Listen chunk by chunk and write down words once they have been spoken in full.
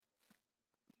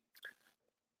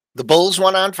The Bulls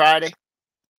won on Friday.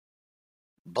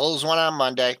 Bulls won on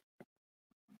Monday.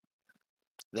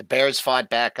 The Bears fought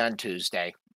back on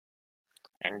Tuesday.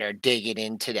 And they're digging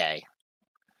in today.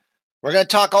 We're going to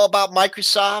talk all about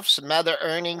Microsoft, some other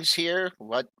earnings here,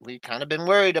 what we've kind of been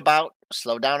worried about,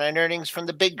 slow down on earnings from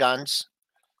the big guns.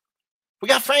 We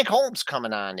got Frank Holmes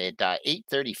coming on at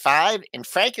 8:35, and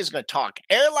Frank is going to talk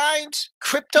airlines,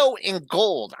 crypto, and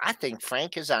gold. I think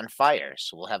Frank is on fire,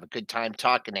 so we'll have a good time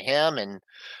talking to him, and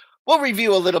we'll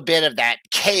review a little bit of that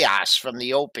chaos from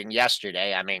the Open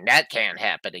yesterday. I mean, that can't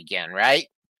happen again, right?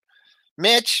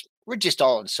 Mitch, we're just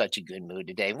all in such a good mood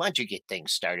today. Why don't you get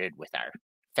things started with our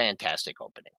fantastic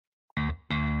opening?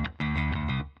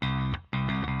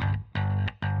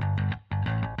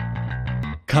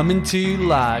 Coming to you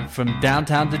live from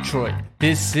downtown Detroit,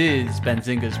 this is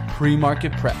Benzinga's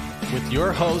Pre-Market Prep with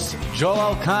your host,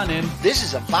 Joel Elconin. This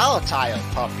is a volatile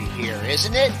puppy here,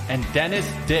 isn't it? And Dennis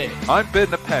Dick. I'm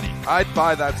bidding a penny. I'd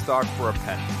buy that stock for a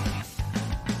penny.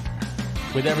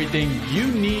 With everything you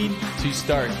need to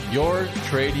start your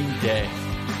trading day.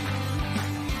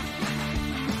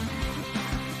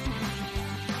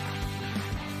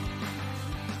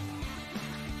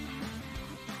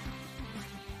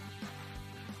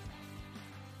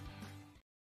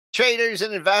 Traders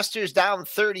and investors down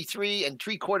 33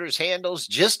 3/4 handles,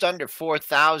 just under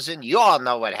 4,000. You all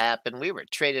know what happened. We were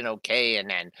trading okay, and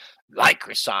then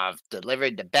Microsoft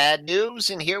delivered the bad news,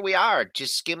 and here we are,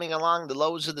 just skimming along the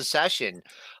lows of the session.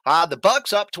 The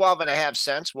Bucks up 12.5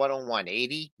 cents,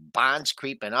 101.80. Bonds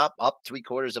creeping up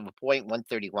 3/4 of a point,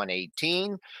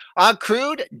 131.18.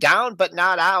 Crude down but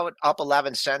not out, up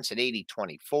 11 cents at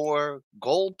 80.24.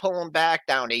 Gold pulling back,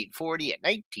 down 8.40 at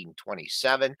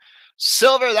 19.27.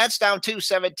 Silver, that's down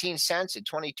 17 cents at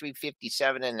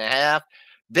 23.57.5.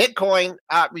 Bitcoin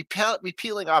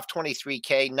repealing off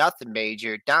 23K, nothing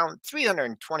major, down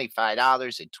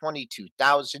 $325 at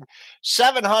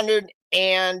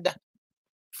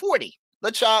 22,740.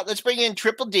 Let's bring in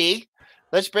Triple D.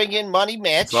 Let's bring in Money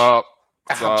Mitch. What's up?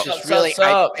 I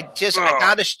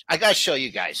gotta show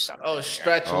you guys something. Oh,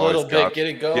 stretch a little bit, get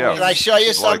it going. Yeah. Can I show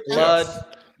you something? Blood.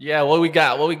 Yeah, what we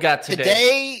got? What we got today?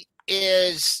 Today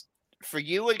is, for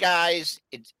you guys,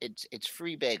 it's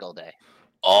free bagel day.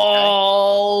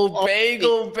 Oh,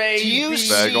 bagel baby.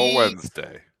 Bagel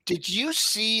Wednesday. Did you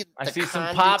see I the see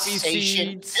some poppy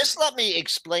condensation? seeds. Just let me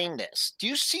explain this. Do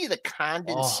you see the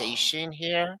condensation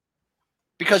here?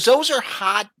 Because those are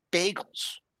hot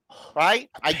bagels, right?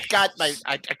 I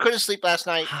couldn't sleep last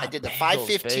night. I did the Hot bagels,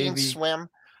 5:15 baby. swim.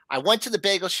 I went to the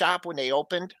bagel shop when they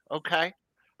opened, okay?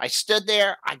 I stood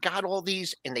there. I got all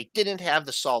these, and they didn't have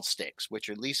the salt sticks, which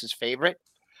are Lisa's favorite,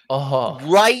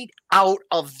 right out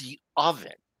of the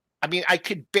oven. I mean, I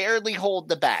could barely hold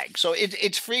the bag. So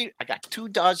it's free. I got 2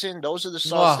 dozen. Those are the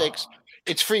salt sticks.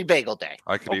 It's free bagel day.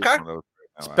 I could eat Okay. one of those.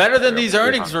 It's better than these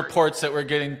earnings reports that we're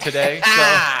getting today.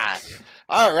 So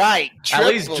All right. at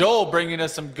least Joel bringing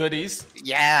us some goodies.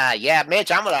 Yeah,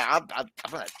 Mitch. I'm gonna,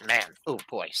 man. Oh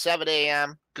boy, 7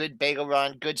 a.m. Good bagel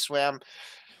run. Good swim.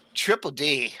 Triple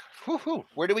D. Woo-hoo.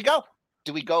 Where do we go?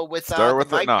 Do we go with Start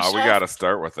with it. No, we Microsoft? got to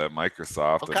start with it.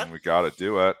 Microsoft, Okay. and we got to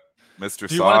do it. Mr.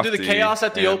 Do you want to do the Softy chaos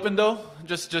at the and- Open though?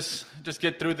 Just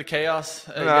get through the chaos.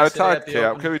 No, yesterday at talk the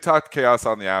chaos. Open? Can we talk chaos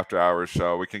on the after hours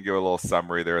show? We can give a little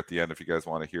summary there at the end if you guys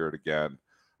want to hear it again.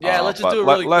 Yeah, let's just but do it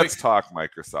really Let's quick. talk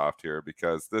Microsoft here,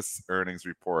 because this earnings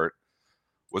report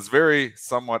was very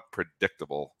somewhat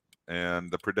predictable,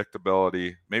 and the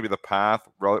predictability, maybe the path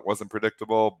wasn't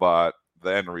predictable, but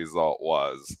the end result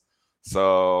was.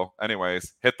 So,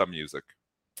 anyways, hit the music.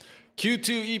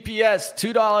 Q2 EPS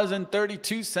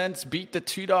 $2.32 beat the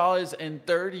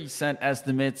 $2.30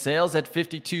 estimate. Sales at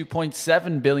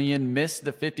 $52.7 billion missed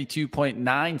the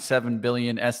 $52.97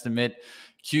 billion estimate.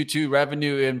 Q2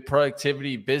 revenue and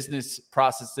productivity business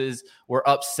processes were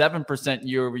up 7%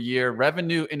 year over year.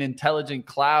 Revenue in intelligent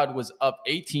cloud was up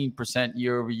 18%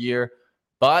 year over year.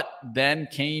 But then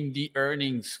came the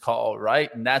earnings call,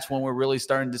 right? And that's when we're really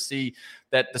starting to see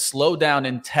that the slowdown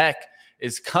in tech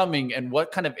is coming, and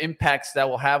what kind of impacts that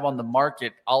will have on the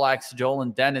market. I'll ask Joel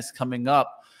and Dennis coming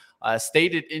up.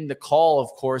 Stated in the call, of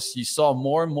course, you saw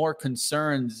more and more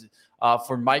concerns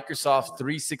for Microsoft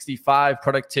 365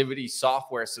 productivity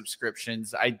software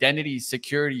subscriptions, identity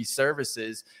security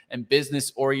services, and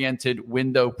business-oriented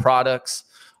window products.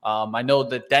 I know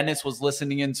that Dennis was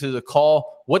listening into the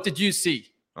call. What did you see?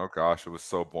 Oh gosh, it was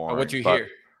so boring. Or what you But hear?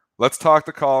 let's talk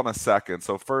the call in a second.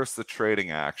 So first, the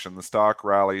trading action. The stock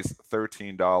rallies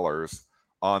 $13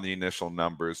 on the initial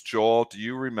numbers. Joel, do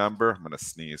you remember? I'm going to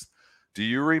sneeze. Do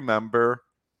you remember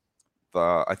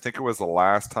I think it was the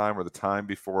last time or the time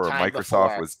before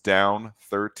Microsoft was down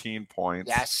 13 points?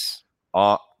 Yes.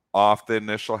 off the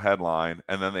initial headline,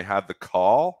 and then they had the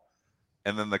call,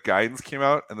 and then the guidance came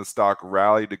out, and the stock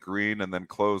rallied to green and then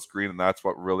closed green, and that's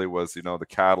what really was, the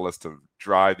catalyst to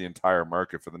drive the entire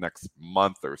market for the next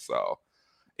month or so.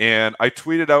 And I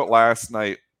tweeted out last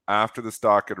night after the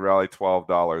stock had rallied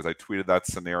 $12, I tweeted that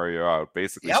scenario out,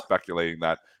 basically speculating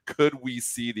that could we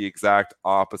see the exact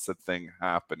opposite thing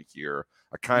happen here?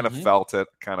 I kind of felt it,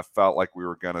 kind of felt like we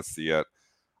were going to see it.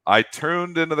 I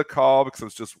tuned into the call because I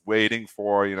was just waiting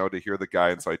for, to hear the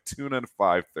guidance. So I tuned in at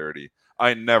 5:30.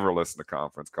 I never listen to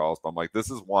conference calls, but I'm like, this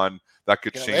is one that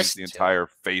could change the entire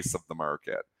face of the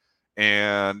market.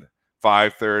 And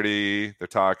 5:30, they're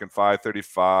talking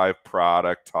 5:35,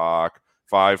 product talk.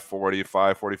 5:40,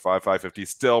 5:45, 5:50,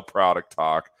 still product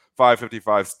talk.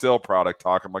 5:55, still product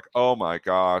talk. I'm like, oh my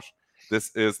gosh,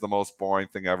 this is the most boring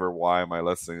thing ever. Why am I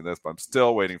listening to this? But I'm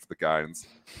still waiting for the guidance.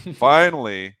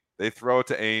 Finally, they throw it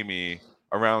to Amy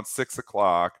around 6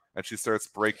 o'clock, and she starts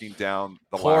breaking down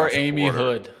the Poor last Amy quarter.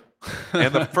 Hood.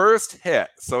 And the first hit,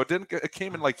 so it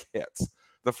came in like hits.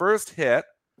 The first hit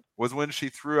was when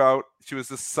she was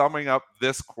just summing up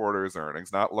this quarter's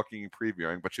earnings, not looking and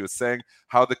previewing, but she was saying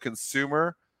how the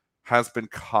consumer has been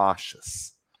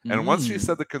cautious. And once she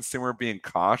said the consumer being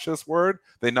cautious word,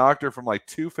 they knocked her from like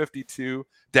 252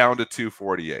 down to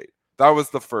 248. That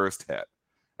was the first hit.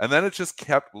 And then it just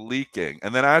kept leaking.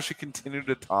 And then as she continued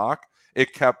to talk,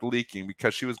 it kept leaking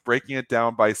because she was breaking it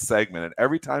down by segment. And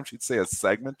every time she'd say a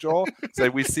segment, Joel, say,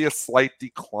 we see a slight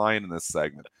decline in this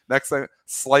segment. Next thing,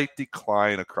 slight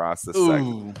decline across this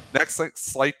segment. Next thing,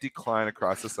 slight decline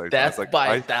across this segment. Death by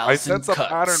 1,000 I sense cuts. a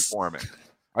pattern forming.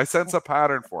 I sense a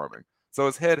pattern forming. So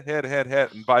it's hit.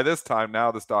 And by this time,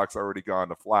 now the stock's already gone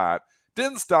to flat.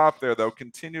 Didn't stop there, though.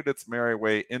 Continued its merry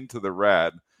way into the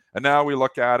red. And now we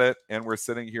look at it, and we're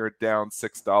sitting here down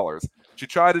 $6. She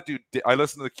tried to I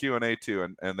listened to the Q&A too,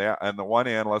 and the one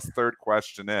analyst, third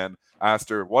question in, asked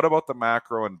her, what about the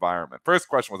macro environment? First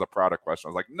question was a product question.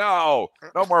 I was like, no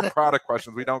more product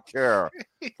questions. We don't care.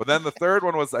 But then the third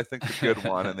one was, I think, the good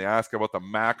one, and they asked about the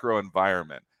macro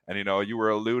environment. And, you were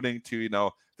alluding to,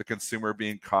 the consumer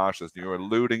being cautious. You were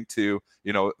alluding to,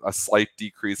 a slight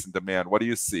decrease in demand. What do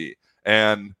you see?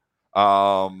 And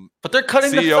but they're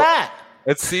cutting the fat.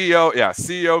 It's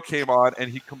CEO came on, and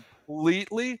he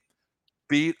completely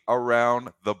beat around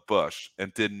the bush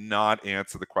and did not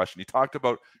answer the question. He talked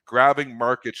about grabbing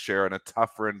market share in a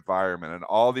tougher environment and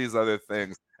all these other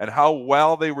things and how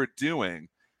well they were doing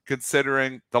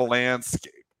considering the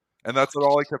landscape. And that's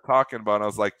all he kept talking about. And I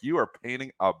was like, you are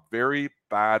painting a very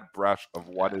bad brush of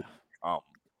what is to come.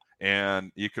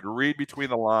 And you could read between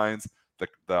the lines.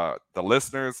 The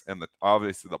listeners and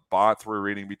obviously the bots were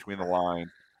reading between the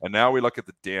lines. And now we look at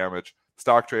the damage.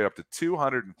 Stock trade up to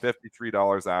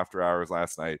 $253 after hours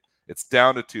last night. It's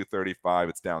down to $235.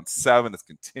 It's down 7. It's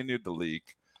continued to leak.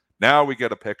 Now we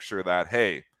get a picture that,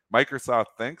 hey,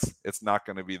 Microsoft thinks it's not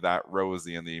going to be that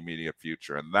rosy in the immediate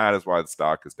future. And that is why the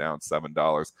stock is down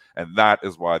 $7. And that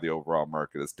is why the overall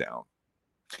market is down.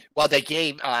 Well, they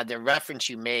gave the reference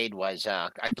you made was,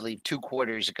 I believe, 2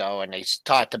 quarters ago, and they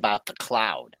talked about the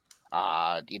cloud.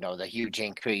 The huge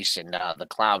increase in the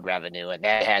cloud revenue, and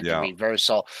that had the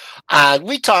reversal.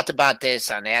 We talked about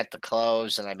this on At the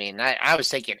Close, and I mean, I was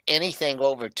thinking anything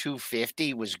over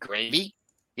 250 was gravy,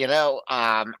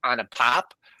 on a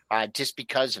pop, just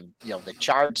because of the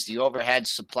charge, the overhead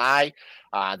supply.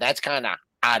 That's kind of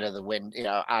out of the wind,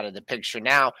 out of the picture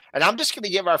now. And I'm just going to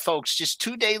give our folks just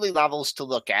 2 daily levels to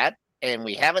look at, and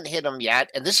we haven't hit them yet.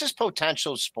 And this is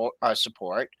potential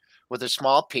support with a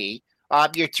small p.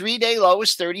 Your 3-day low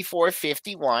is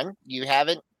 34.51. You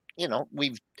haven't,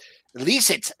 we've at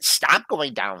least it's stopped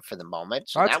going down for the moment.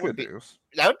 So that's that would good be news.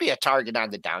 That would be a target on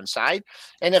the downside.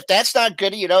 And if that's not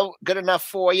good, good enough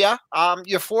for you,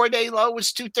 your 4-day low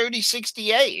is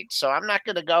 230.68. So I'm not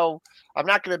going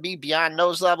to be beyond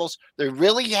those levels. There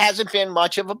really hasn't been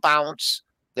much of a bounce.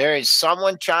 There is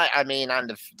someone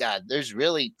there's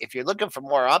really, if you're looking for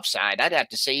more upside, I'd have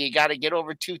to say you got to get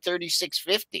over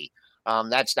 236.50.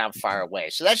 That's not far away.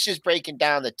 So that's just breaking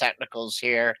down the technicals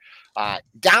here.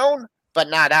 Down, but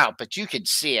not out. But you could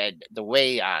see it, the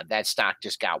way that stock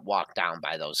just got walked down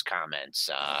by those comments.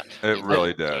 It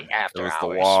really did. After it was hours.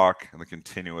 The walk and the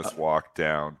continuous walk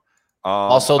down.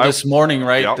 Also this morning,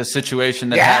 right? The situation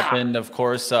that happened, of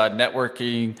course,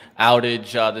 networking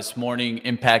outage this morning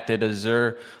impacted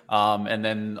Azure. And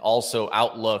then also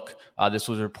Outlook. This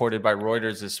was reported by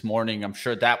Reuters this morning. I'm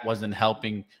sure that wasn't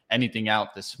helping anything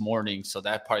out this morning. So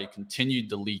that probably continued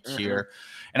to leak here.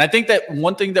 And I think that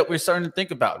one thing that we're starting to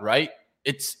think about, right?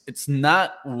 it's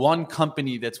not one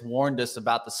company that's warned us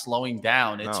about the slowing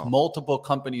down. It's No. multiple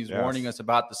companies warning us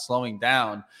about the slowing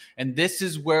down. And this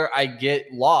is where I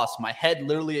get lost. My head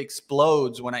literally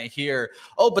explodes when I hear,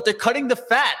 oh, but they're cutting the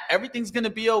fat. Everything's going to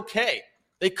be okay.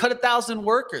 They cut 1,000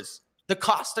 workers. The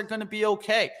costs are going to be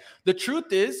okay. The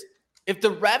truth is, if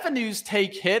the revenues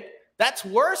take hit, that's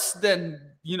worse than,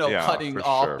 cutting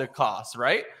off the costs,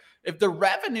 right? If the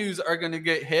revenues are going to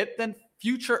get hit, then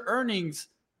future earnings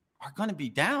are going to be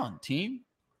down, team.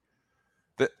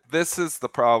 This is the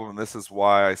problem. This is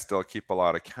why I still keep a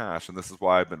lot of cash. And this is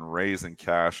why I've been raising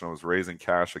cash. And I was raising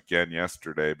cash again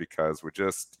yesterday because we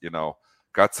just,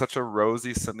 got such a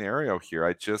rosy scenario here.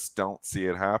 I just don't see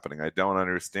it happening. I don't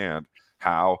understand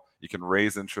how you can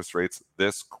raise interest rates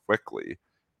this quickly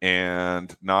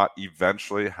and not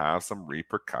eventually have some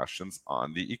repercussions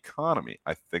on the economy.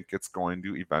 I think it's going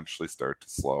to eventually start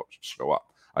to show up.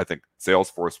 I think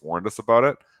Salesforce warned us about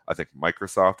it. I think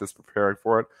Microsoft is preparing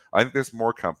for it. I think there's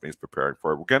more companies preparing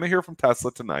for it. We're going to hear from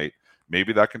Tesla tonight.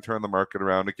 Maybe that can turn the market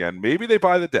around again. Maybe they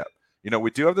buy the dip.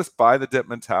 We do have this buy the dip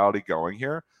mentality going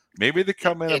here. Maybe they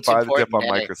come in and buy the dip on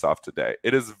Microsoft today.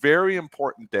 It is a very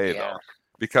important day, though,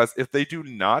 because if they do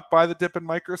not buy the dip in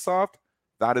Microsoft,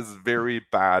 that is very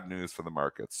bad news for the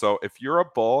market. So if you're a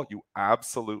bull, you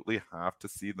absolutely have to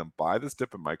see them buy this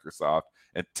dip in Microsoft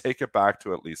and take it back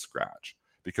to at least scratch,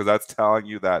 because that's telling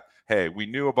you that, hey, we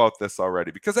knew about this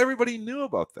already, because everybody knew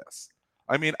about this.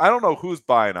 I mean, I don't know who's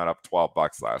buying on up $12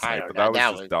 last night, but that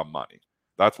was just dumb money.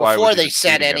 That's why before they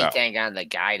said anything on the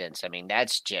guidance. I mean,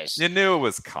 that's just, you knew it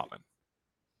was coming.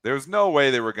 There was no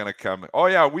way they were going to come. Oh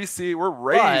yeah, we're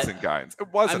raising guidance.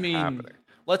 It wasn't happening.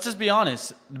 Let's just be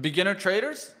honest. The beginner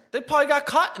traders, they probably got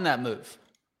caught in that move.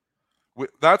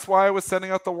 That's why I was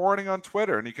sending out the warning on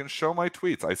Twitter, and you can show my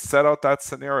tweets. I set out that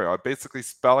scenario. I'm basically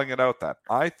spelling it out that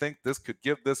I think this could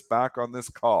give this back on this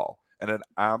call, and it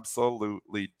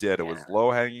absolutely did. It was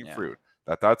low-hanging fruit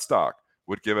that stock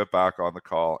would give it back on the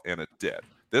call, and it did.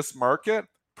 This market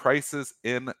prices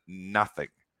in nothing.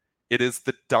 It is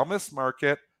the dumbest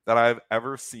market that I've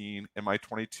ever seen in my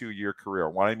 22-year career.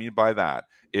 What I mean by that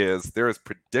is there is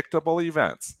predictable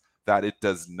events that it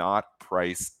does not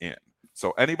price in.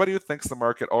 So anybody who thinks the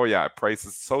market, price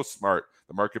is so smart,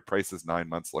 the market prices 9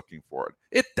 months looking for it.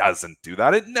 It doesn't do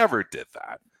that. It never did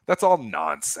that. That's all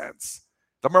nonsense.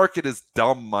 The market is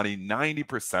dumb money.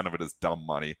 90% of it is dumb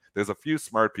money. There's a few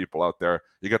smart people out there.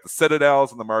 You got the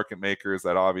Citadels and the market makers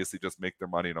that obviously just make their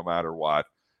money no matter what.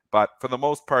 But for the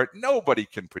most part, nobody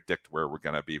can predict where we're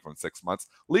going to be from 6 months.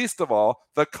 Least of all,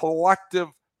 the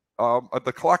collection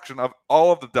of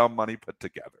all of the dumb money put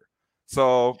together.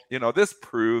 So, this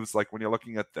proves, like, when you're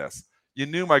looking at this, you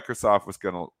knew Microsoft was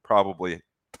going to probably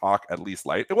talk at least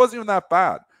light. It wasn't even that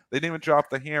bad. They didn't even drop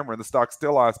the hammer, and the stock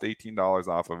still lost $18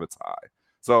 off of its high.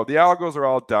 So the algos are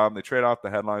all dumb. They trade off the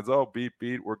headlines. Oh,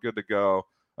 beat, we're good to go.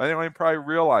 I didn't even probably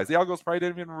realize. The algos probably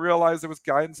didn't even realize there was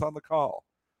guidance on the call.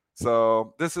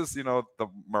 So this is, the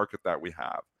market that we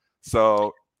have.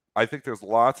 So I think there's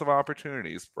lots of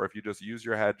opportunities for, if you just use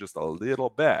your head just a little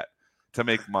bit, to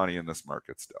make money in this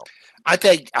market still. I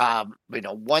think,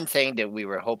 one thing that we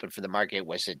were hoping for the market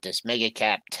was that this mega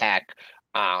cap tech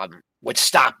would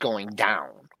stop going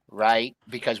down, right?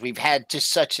 Because we've had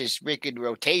just such this wicked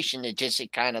rotation that just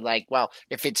it kind of like, well,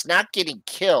 if it's not getting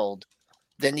killed,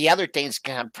 then the other things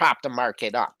can prop the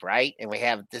market up, right? And we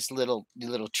have this little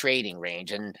trading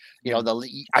range. And,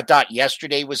 I thought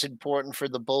yesterday was important for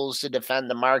the bulls to defend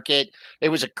the market. It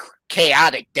was a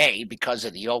chaotic day because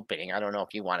of the opening. I don't know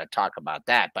if you want to talk about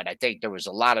that, but I think there was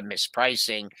a lot of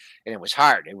mispricing and it was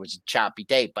hard. It was a choppy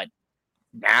day, but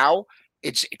now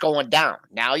it's going down.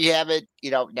 Now you have it,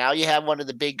 now you have one of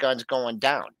the big guns going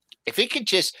down. If it could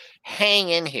just hang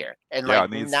in here and I'm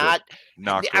not even down.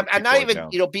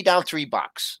 Be down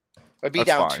 $3 or be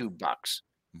down $2,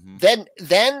 then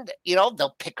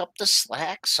they'll pick up the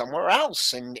slack somewhere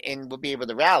else and we'll be able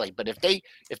to rally. But if they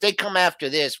come after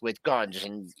this with guns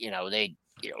and $10,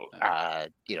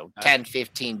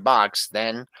 $15,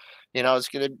 then it's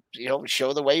going to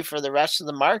show the way for the rest of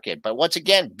the market. But once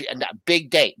again, big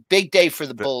day for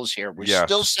the bulls here. We're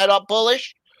still set up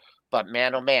bullish. But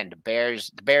man, oh man, the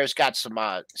Bears got some.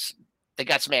 They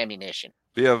got some ammunition.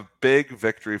 Be a big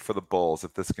victory for the bulls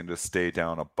if this can just stay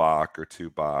down $1 or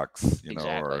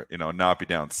 $2, or not be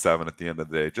down 7 at the end of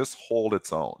the day. Just hold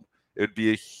its own. It would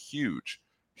be a huge,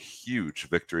 huge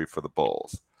victory for the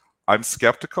bulls. I'm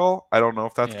skeptical. I don't know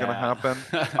if that's going to happen.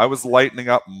 I was lightening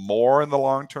up more in the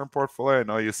long-term portfolio. I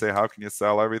know you say, how can you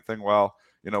sell everything? Well,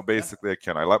 basically I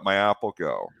can. I let my Apple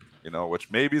go. Which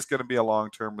maybe is going to be a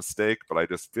long-term mistake, but I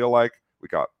just feel like we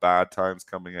got bad times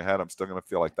coming ahead. I'm still going to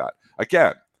feel like that.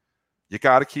 Again, you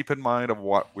got to keep in mind of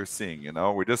what we're seeing.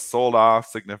 We just sold off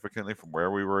significantly from where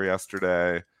we were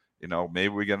yesterday. Maybe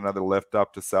we get another lift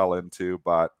up to sell into,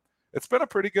 but it's been a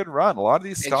pretty good run. A lot of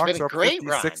these stocks are up 50,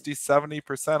 run. 60,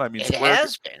 70%. I mean,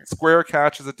 Square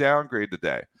Catch is a downgrade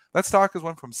today. That stock has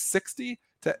went from 60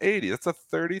 to 80. That's a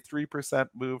 33%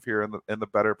 move here in the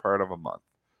better part of a month.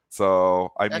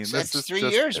 So, this is 3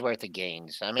 years worth of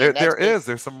gains. I mean,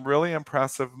 there's some really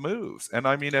impressive moves. And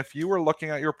I mean, if you were looking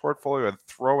at your portfolio and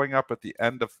throwing up at the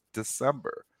end of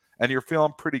December and you're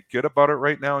feeling pretty good about it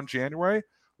right now in January,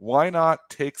 why not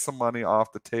take some money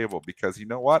off the table? Because you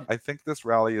know what? I think this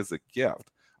rally is a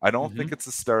gift. I don't think it's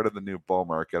the start of the new bull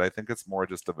market. I think it's more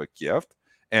just of a gift.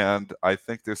 And I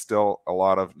think there's still a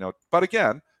lot of, but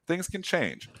again, things can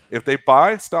change. If they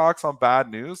buy stocks on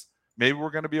bad news, maybe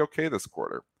we're going to be okay this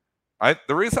quarter.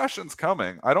 The recession's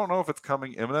coming. I don't know if it's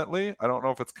coming imminently. I don't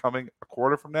know if it's coming a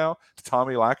quarter from now. To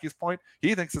Tommy Lackey's point,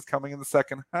 he thinks it's coming in the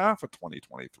second half of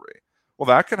 2023. Well,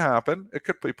 that can happen. It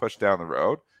could be pushed down the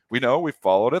road. We know we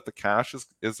followed it. The cash has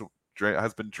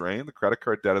been drained. The credit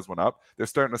card debt has went up. They're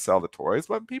starting to sell the toys,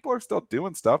 but people are still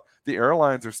doing stuff. The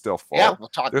airlines are still full. Yeah, we'll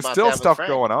talk There's about still that stuff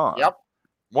going on. Yep.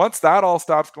 Once that all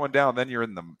stops going down, then you're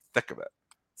in the thick of it.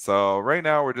 So right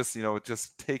now we're just,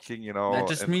 just taking, That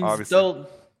just means still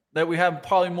that we have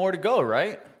probably more to go,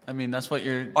 right? I mean, that's what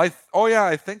you're.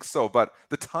 I think so. But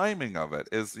the timing of it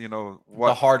is, what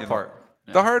the hard part.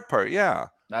 Yeah. The hard part, yeah.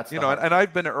 That's and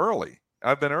I've been early.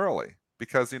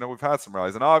 Because we've had some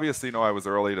rallies, and obviously I was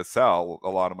early to sell a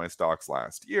lot of my stocks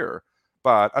last year.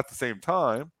 But at the same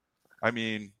time, I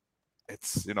mean,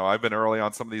 it's I've been early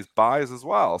on some of these buys as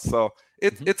well. So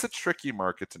it's a tricky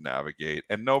market to navigate,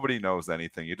 and nobody knows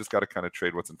anything. You just got to kind of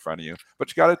trade what's in front of you, but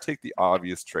you got to take the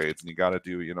obvious trades, and you got to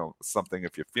do something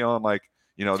if you're feeling like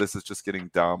this is just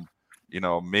getting dumb.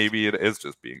 Maybe it is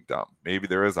just being dumb. Maybe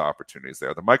there is opportunities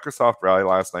there. The Microsoft rally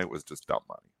last night was just dumb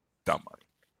money.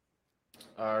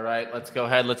 All right, let's go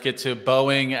ahead. Let's get to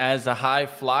Boeing as a high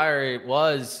flyer. It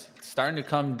was starting to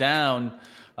come down.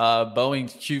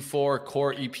 Boeing's Q4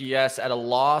 core EPS at a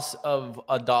loss of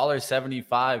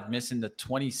 $1.75, missing the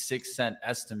 26-cent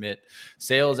estimate.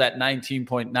 Sales at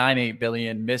 $19.98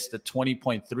 billion, missed the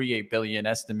 $20.38 billion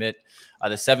estimate.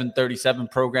 The 737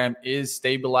 program is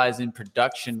stabilizing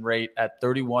production rate at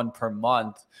 31 per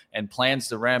month and plans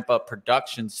to ramp up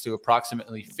productions to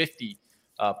approximately 50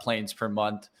 planes per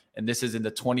month. And this is in the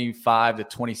 25 to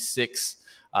 26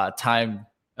 time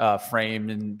frame.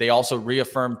 And they also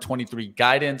reaffirmed 23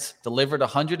 guidance, delivered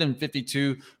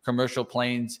 152 commercial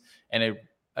planes, and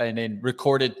it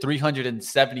recorded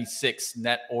 376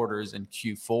 net orders in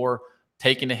Q4,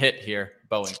 taking a hit here,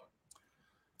 Boeing.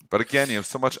 But again, you have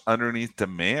so much underneath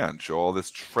demand, Joel.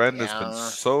 This trend has been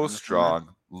so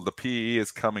strong. The PE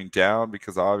is coming down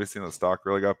because obviously the stock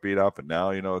really got beat up, and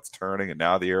now it's turning, and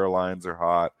now the airlines are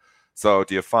hot. So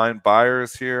do you find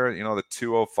buyers here? The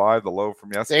 205, the low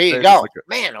from yesterday. There you go.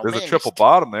 There's a triple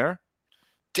bottom there.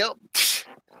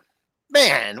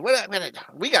 Man,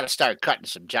 we got to start cutting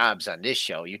some jobs on this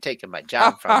show. You're taking my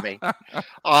job from me.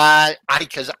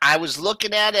 Because I was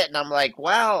looking at it and I'm like,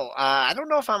 well, I don't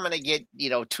know if I'm going to get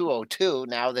 202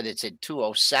 now that it's at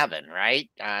 207, right?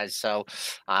 So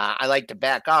I like to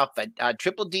back off. But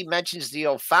Triple D mentions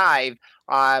the 05.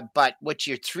 But what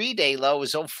your 3-day low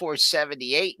is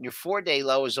 0478 and your 4-day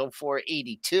low is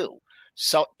 0482.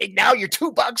 So now you're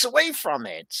 $2 away from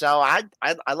it. So I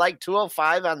like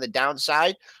 205 on the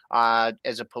downside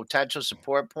as a potential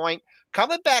support point.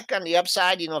 Coming back on the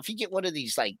upside, if you get one of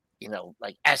these like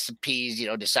S&Ps,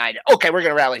 decide, okay, we're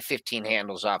going to rally 15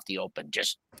 handles off the open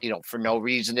just, for no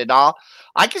reason at all.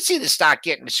 I can see the stock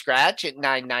getting a scratch at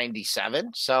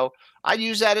 997. So I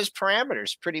use that as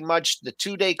parameters, pretty much the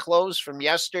 2-day close from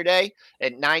yesterday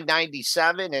at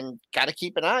 997, and got to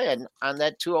keep an eye on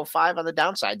that 205 on the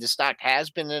downside. The stock has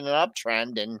been in an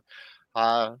uptrend, and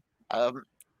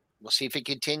we'll see if it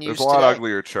continues. There's a lot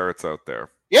uglier charts out there.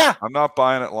 Yeah. I'm not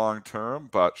buying it long term,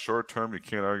 but short term, you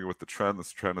can't argue with the trend.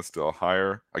 This trend is still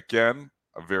higher. Again,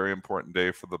 a very important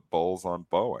day for the bulls on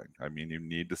Boeing. I mean, you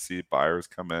need to see buyers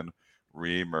come in,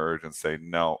 reemerge, and say,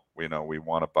 no, we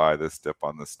want to buy this dip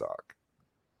on this stock.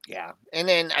 Yeah. And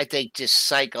then I think just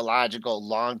psychological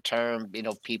long-term,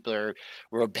 people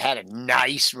had a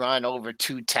nice run over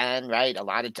 210, right? A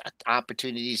lot of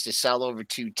opportunities to sell over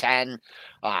 210.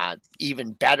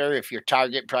 Even better if your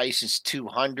target price is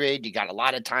 200, you got a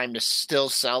lot of time to still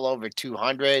sell over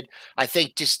 200. I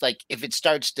think just like if it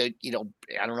starts to,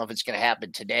 I don't know if it's going to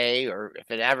happen today or if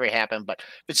it ever happened, but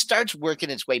if it starts working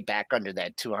its way back under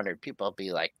that 200, people will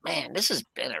be like, man, this has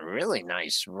been a really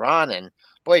nice run. And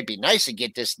boy, it'd be nice to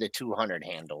get this to the 200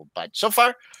 handle. But so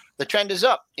far, the trend is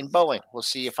up in Boeing. We'll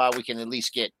see if we can at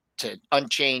least get to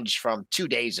unchanged from 2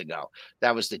 days ago.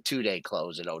 That was the 2-day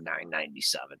close at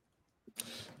 09.97.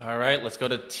 All right, let's go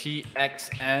to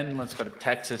TXN. Let's go to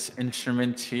Texas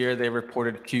Instruments here. They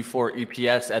reported Q4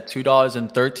 EPS at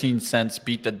 $2.13,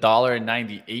 beat the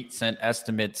 $1.98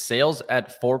 estimate. Sales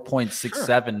at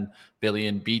 $4.67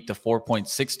 billion, beat the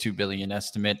 $4.62 billion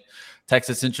estimate.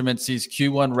 Texas Instruments sees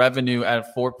Q1 revenue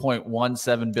at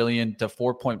 $4.17 billion to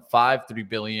 $4.53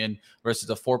 billion versus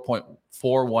a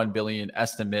 $4.41 billion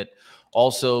estimate.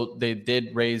 Also, they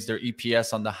did raise their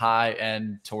EPS on the high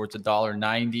end towards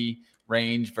 $1.90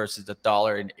 range versus the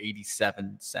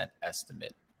 $1.87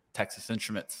 estimate. Texas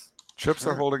Instruments. Chips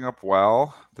are holding up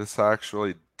well. This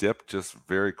actually dipped just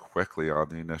very quickly on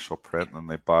the initial print, and then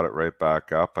they bought it right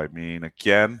back up. I mean,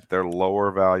 again, they're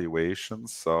lower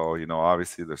valuations, so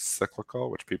obviously they're cyclical,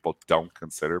 which people don't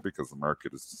consider because the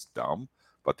market is just dumb.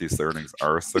 But these earnings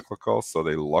are cyclical, so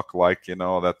they look like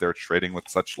that they're trading with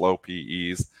such low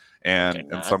PEs.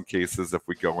 And in some cases, if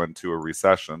we go into a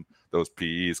recession, those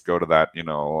PEs go to that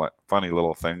funny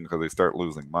little thing because they start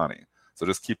losing money. So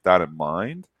just keep that in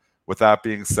mind. With that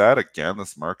being said, again,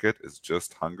 this market is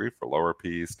just hungry for lower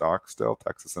PE stocks still.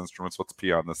 Texas Instruments, what's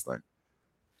P on this thing?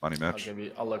 Money Mitch?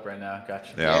 I'll look right now.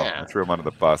 Gotcha. Yeah. I threw them under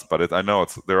the bus, but I know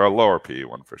they're a lower PE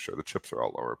one for sure. The chips are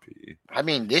all lower PE. I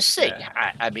mean, this thing,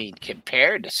 I mean,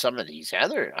 compared to some of these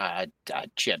other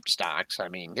chip stocks, I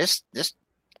mean, this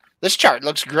chart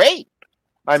looks great.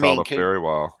 It's held up very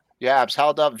well. Yeah, it's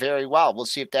held up very well. We'll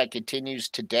see if that continues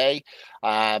today.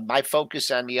 My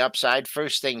focus on the upside,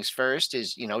 first things first,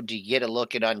 is, do you get a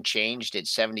look at unchanged at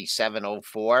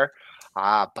 77.04?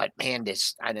 But man,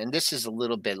 this is a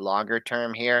little bit longer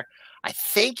term here. I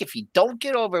think if you don't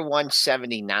get over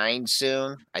 179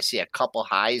 soon, I see a couple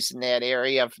highs in that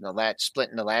area from the split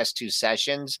in the last two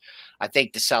sessions. I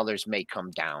think the sellers may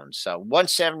come down. So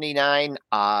 179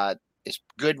 is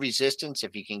good resistance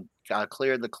if you can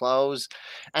clear the close.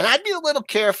 And I'd be a little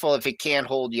careful if it can't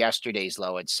hold yesterday's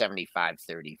low at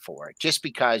 75.34, just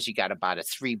because you got about a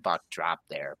 $3 drop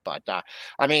there. But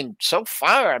I mean, so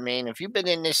far, I mean, if you've been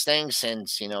in this thing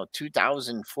since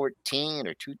 2014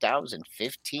 or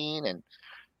 2015, and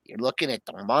you're looking at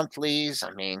the monthlies,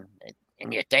 I mean,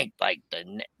 and you think like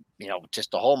just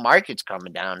the whole market's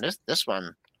coming down. This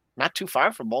one not too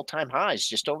far from all-time highs,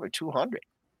 just over 200.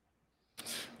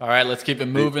 All right, let's keep it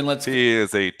moving. P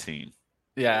is 18.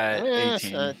 Yeah,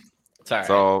 18. Sorry.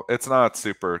 So it's not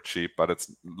super cheap, but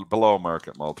it's below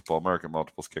market multiple. Market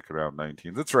multiples kick around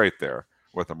 19s. It's right there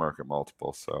with a market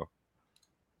multiple. So,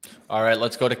 all right,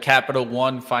 let's go to Capital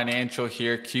One Financial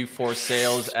here. Q4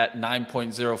 sales at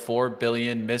 $9.04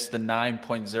 billion, missed the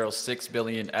 $9.06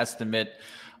 billion estimate.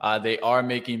 They are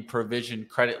making provision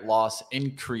credit loss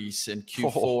increase in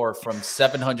Q4 from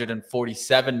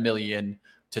 $747 million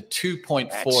to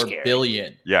 $2.4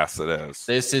 billion. Yes, it is.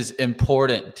 This is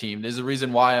important, team. There's a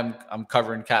reason why I'm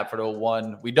covering Capital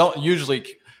One. We don't usually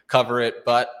cover it,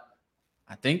 but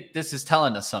I think this is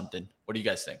telling us something. What do you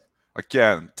guys think?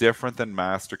 Again, different than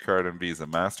MasterCard and Visa.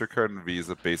 MasterCard and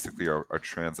Visa basically are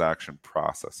transaction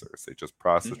processors. They just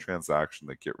process the transaction.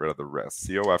 They get rid of the risk.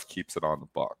 COF keeps it on the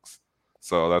books.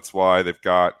 So that's why they've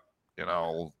got,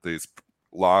 these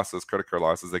losses, credit card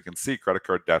losses. They can see credit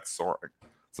card debt soaring.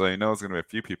 So they know there's going to be a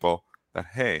few people that,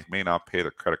 may not pay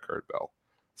their credit card bill.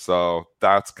 So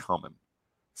that's coming.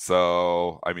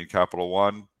 So, I mean, Capital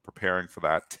One preparing for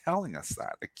that, telling us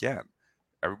that. Again,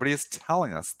 everybody is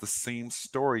telling us the same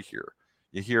story here.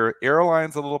 You hear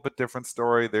airlines, a little bit different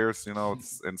story. There's,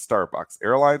 it's in Starbucks.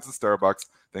 Airlines and Starbucks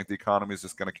think the economy is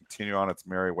just going to continue on its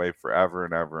merry way forever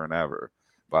and ever and ever.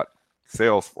 But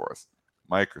Salesforce,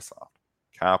 Microsoft,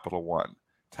 Capital One,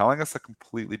 telling us a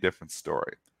completely different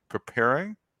story.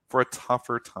 Preparing for a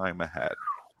tougher time ahead.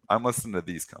 I'm listening to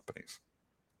these companies.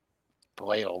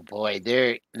 Boy, oh boy,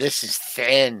 this is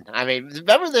thin. I mean,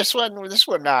 remember this one?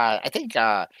 I think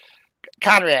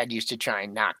Conrad used to try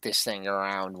and knock this thing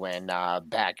around when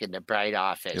back in the Bright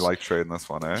office. You like trading this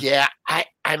one, eh? Yeah,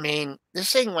 I mean,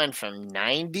 this thing went from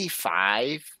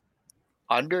 95,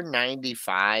 under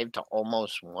 95 to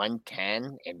almost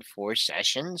 110 in 4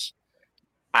 sessions.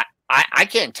 I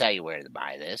can't tell you where to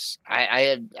buy this.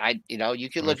 You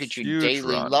can look at your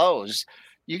daily lows.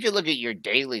 You can look at your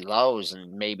daily lows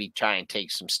and maybe try and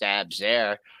take some stabs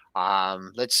there.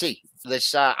 Let's see.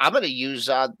 I'm going to use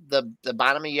the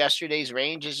bottom of yesterday's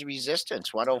range as a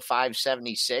resistance,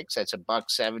 105.76. That's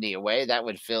 $1.70 away. That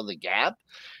would fill the gap.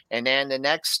 And then the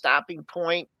next stopping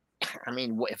point, I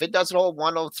mean, if it doesn't hold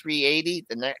 103.80,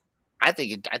 then I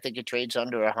think it trades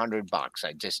under $100.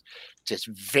 I just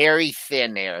very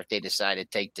thin there if they decide to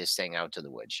take this thing out to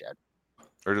the woodshed.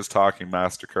 They're just talking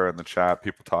MasterCard in the chat.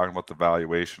 People talking about the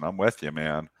valuation. I'm with you,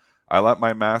 man. I let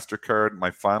my MasterCard,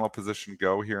 my final position,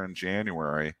 go here in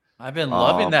January. I've been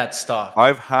loving that stock.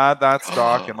 I've had that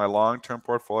stock in my long-term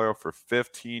portfolio for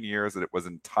 15 years, and it was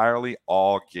entirely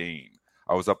all gain.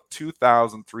 I was up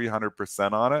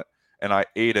 2,300% on it, and I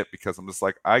ate it because I'm just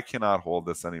like, I cannot hold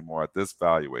this anymore at this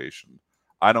valuation.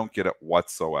 I don't get it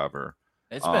whatsoever.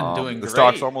 It's been doing the great.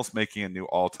 stock's almost making a new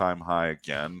all-time high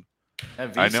again.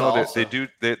 I know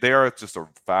that they are just a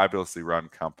fabulously run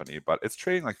company, but it's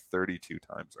trading like 32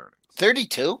 times earnings.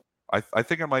 32? I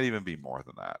think it might even be more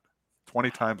than that. 20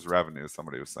 times revenue,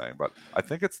 somebody was saying, but I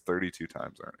think it's 32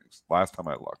 times earnings. Last time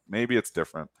I looked. Maybe it's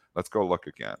different. Let's go look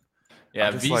again.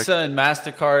 Yeah, Visa and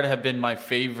MasterCard have been my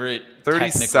favorite.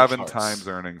 37 times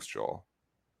earnings, Joel.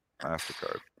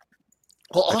 MasterCard.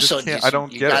 Well, also, I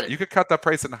don't get it. You could cut that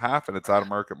price in half and it's out of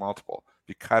market multiple.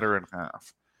 You cut her in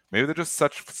half. Maybe they're just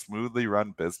such smoothly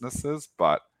run businesses,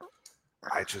 but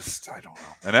I don't know.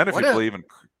 And then if you believe in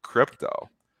crypto,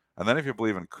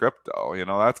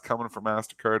 that's coming from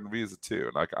MasterCard and Visa too.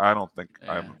 Like, I don't think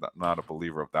I'm not a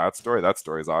believer of that story. That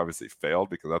story has obviously failed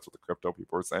because that's what the crypto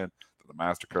people are saying. The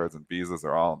MasterCards and Visas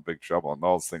are all in big trouble, and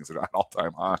those things are at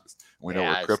all-time highs. And we know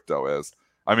where crypto is.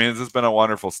 I mean, this has been a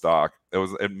wonderful stock.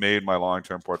 It made my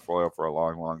long-term portfolio for a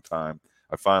long, long time.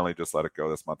 I finally just let it go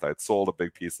this month. I had sold a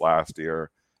big piece last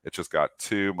year. It just got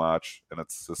too much, and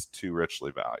it's just too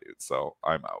richly valued. So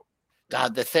I'm out.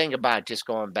 The thing about just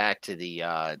going back to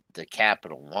the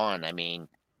Capital One, I mean,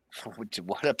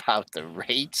 what about the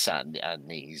rates on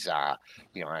these? I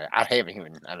haven't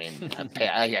even. I mean,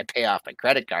 I pay off my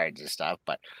credit cards and stuff,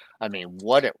 but I mean,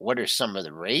 what are some of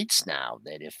the rates now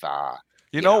that if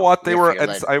you know what they were?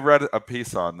 I read a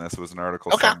piece on this. It was an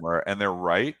article somewhere, and they're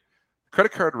right.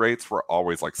 Credit card rates were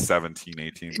always like 17,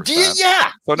 18%.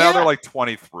 Yeah. So now they're like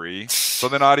 23. So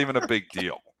they're not even a big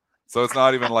deal. So it's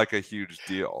not even like a huge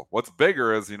deal. What's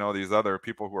bigger is, these other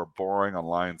people who are borrowing on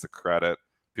lines of credit,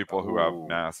 people who have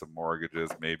massive mortgages,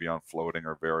 maybe on floating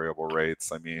or variable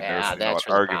rates. I mean, there's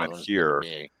an argument here.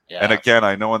 Yeah. And again,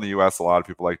 I know in the U.S., a lot of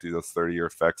people like to do those 30-year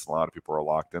fixed. A lot of people are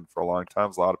locked in for a long time.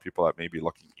 There's a lot of people that may be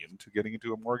looking into getting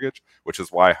into a mortgage, which is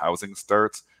why housing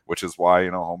starts, which is why,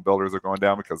 home builders are going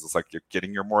down, because it's like you're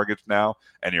getting your mortgage now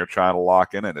and you're trying to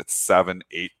lock in and it's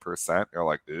 7-8%. You're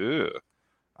like, ew.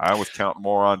 I was counting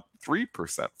more on 3%,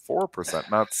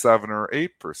 4%, not 7 or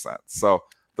 8%. So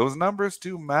those numbers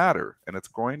do matter, and it's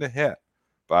going to hit.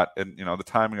 But the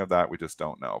timing of that, we just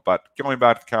don't know. But going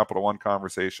back to the Capital One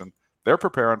conversation, they're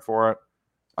preparing for it.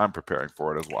 I'm preparing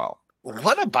for it as well.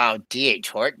 What about DR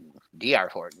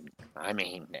Horton? I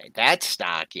mean, that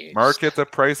stock is market the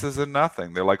prices in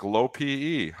nothing. They're like low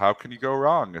PE. How can you go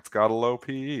wrong? It's got a low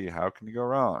PE. How can you go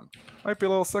wrong? Might be a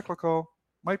little cyclical.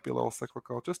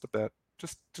 Just a bit.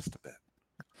 Just a bit.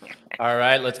 All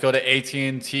right, let's go to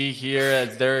AT&T here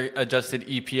as their adjusted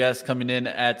EPS coming in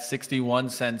at 61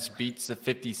 cents, beats the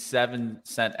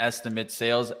 57-cent estimate.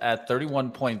 Sales at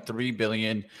 $31.3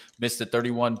 billion, missed the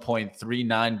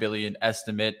 $31.39 billion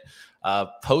estimate.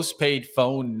 Postpaid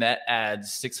phone net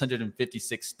adds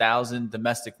 656,000.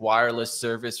 Domestic wireless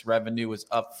service revenue was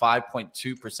up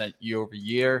 5.2% year over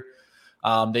year.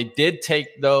 They did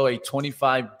take, though, a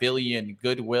 $25 billion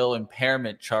goodwill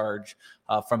impairment charge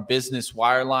from business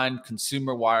wireline,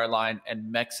 consumer wireline, and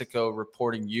Mexico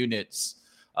reporting units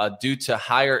due to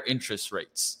higher interest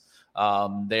rates.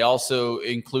 They also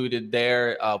included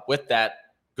there with that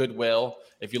goodwill,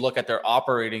 if you look at their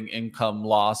operating income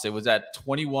loss, it was at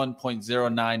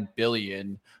 $21.09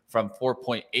 billion from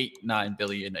 $4.89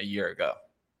 billion a year ago.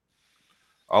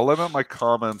 I'll limit my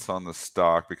comments on the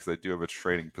stock because I do have a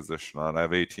trading position on. I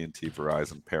have AT&T,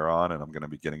 Verizon pair on, and I'm going to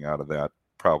be getting out of that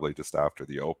probably just after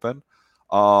the open.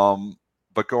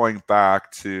 But going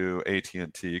back to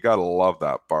AT&T, you got to love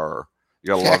that bar.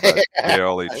 You got to love that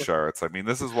daily charts. I mean,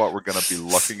 this is what we're going to be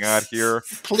looking at here.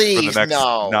 Please, for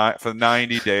the next for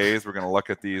 90 days. We're going to look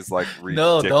at these like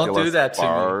ridiculous don't do that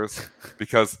bars to me.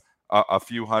 Because a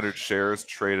few hundred shares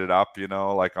traded up,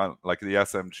 like the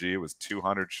SMG was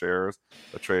 200 shares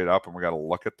that traded up, and we got to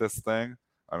look at this thing.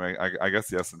 I mean, I guess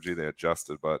the SMG they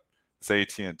adjusted, but it's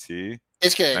AT&T,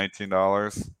 it's good.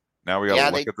 $19. Now we got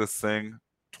to look at this thing,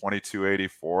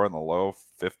 $22.84 and the low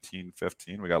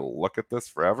 $15.15. We got to look at this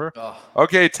forever. Oh.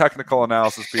 Okay, technical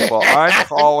analysis people. I'm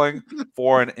calling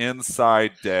for an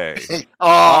inside day.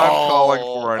 I'm calling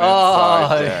for an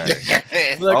inside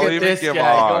day. Look I'll at even this give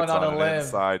guy odds going on an a limb.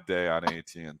 inside day on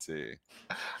AT&T.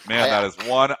 Man, that is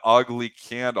one ugly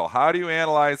candle. How do you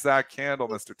analyze that candle,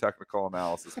 Mr. Technical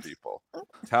Analysis people?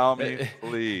 Tell me,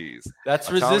 please. That's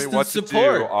tell resistance me what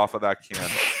support. to do off of that candle.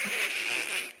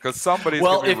 Because somebody's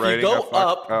going to be writing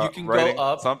you can go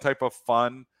up some type of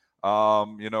fun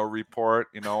report,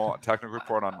 technical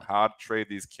report on how to trade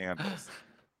these candles.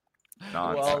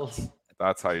 Nonsense. Well,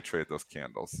 that's how you trade those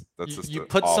candles. That's just you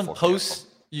put some posts.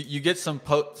 You get some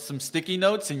sticky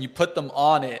notes and you put them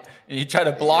on it, and you try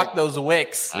to block those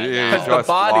wicks because the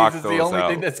bodies is the only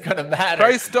thing that's going to matter.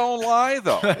 Price don't lie,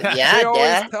 though. Yeah, they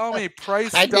always tell me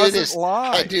price doesn't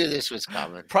lie. I knew this was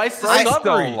coming. Price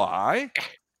don't lie.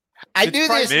 I knew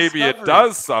this. Maybe it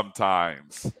does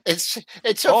sometimes. It's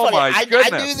so funny. I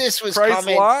knew this was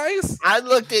coming. Lies? I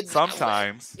looked at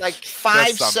sometimes like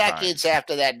 5 seconds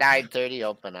after that 9:30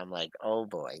 open. I'm like, oh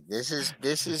boy, this is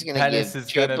going to give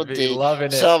Triple D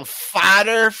some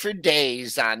fodder for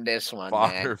days on this one.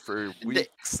 Fodder for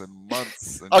weeks and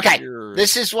months. And okay, years.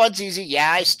 This is one's easy.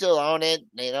 Yeah, I still own it.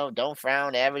 Don't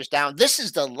frown. Average down. This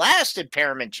is the last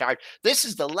impairment charge. This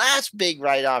is the last big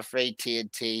write-off for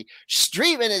AT&T.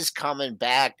 Streaming is coming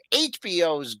back.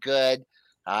 HBO's good.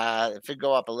 If it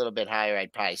go up a little bit higher,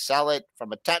 I'd probably sell it.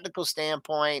 From a technical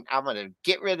standpoint, I'm going to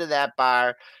get rid of that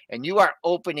bar, and you are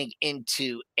opening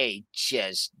into a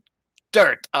just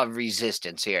dirt of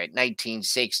resistance here at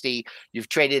 1960. You've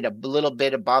traded a little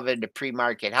bit above it, the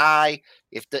pre-market high.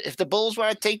 If the Bulls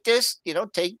want to take this, they'll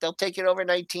take it over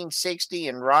 1960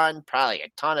 and run probably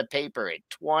a ton of paper at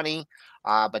 20.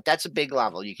 But that's a big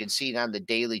level. You can see it on the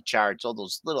daily charts, all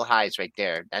those little highs right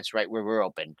there. That's right where we're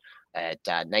open at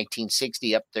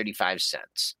 1960, up 35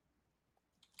 cents.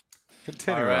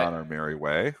 Continuing on our merry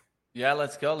way. Yeah,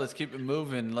 let's go. Let's keep it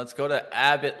moving. Let's go to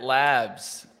Abbott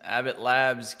Labs. Abbott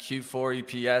Labs Q4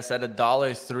 EPS at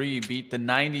 $1.03 beat the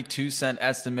 92-cent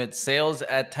estimate. Sales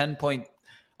at 10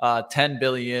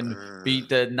 billion beat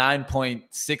the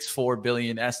 9.64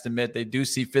 billion estimate. They do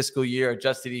see fiscal year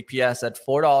adjusted EPS at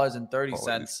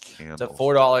 $4.30 to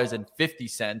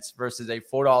 $4.50 versus a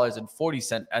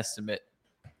 $4.40 estimate.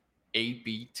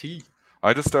 ABT.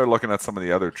 I just started looking at some of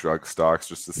the other drug stocks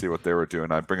just to see what they were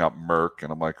doing. I bring up Merck,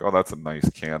 and I'm like, oh, that's a nice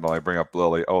candle. I bring up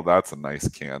Lilly. Oh, that's a nice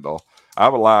candle.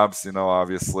 Abbott Labs,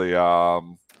 obviously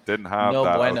didn't have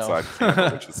outside candle,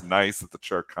 which is nice that the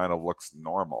chart kind of looks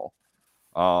normal,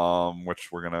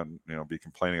 which we're going to be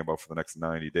complaining about for the next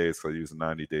 90 days because I use a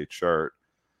 90-day chart.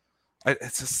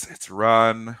 It's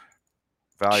run.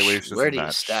 Valuations Where do you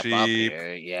not step cheap. up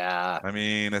here? Yeah. I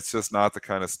mean, it's just not the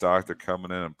kind of stock they're coming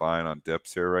in and buying on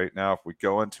dips here right now. If we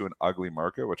go into an ugly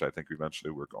market, which I think eventually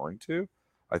we're going to,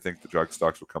 I think the drug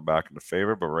stocks will come back into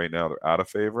favor. But right now they're out of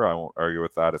favor. I won't argue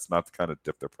with that. It's not the kind of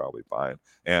dip they're probably buying.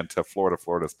 And to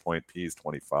Florida's point, P is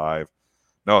 25.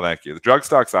 No, thank you. The drug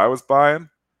stocks I was buying,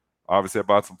 obviously I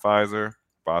bought some Pfizer,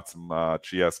 bought some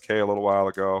GSK a little while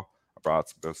ago. I bought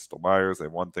some Bristol Myers. They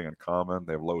have one thing in common.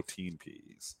 They have low teen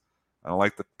Ps. I don't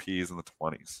like the P's in the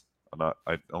 20s.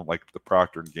 I don't like the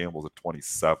Procter & Gamble's at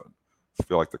 27. I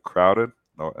feel like they're crowded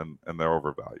and they're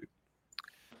overvalued.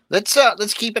 Let's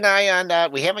keep an eye on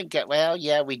that. We haven't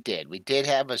we did. We did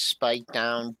have a spike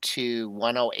down to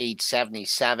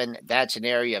 108.77. That's an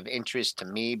area of interest to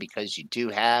me because you do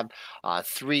have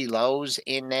 3 lows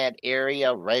in that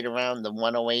area, right around the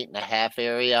 108.5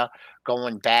 area,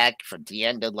 going back from the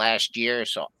end of last year.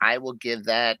 So I will give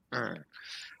that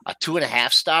a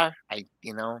 2.5 star.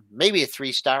 Maybe a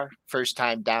 3 star. First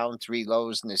time down, 3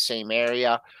 lows in the same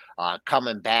area.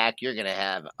 Coming back, you're going to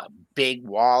have a big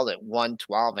wall at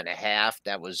 112.5.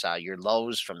 That was your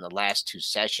lows from the last 2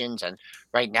 sessions. And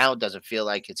right now, it doesn't feel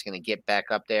like it's going to get back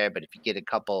up there. But if you get a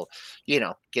couple, get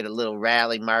a little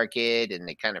rally market and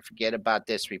they kind of forget about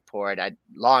this report,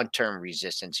 long-term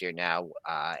resistance here now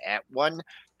at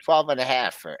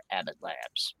 112.5 for Abbott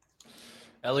Labs.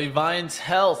 LA Vines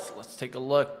Health. Let's take a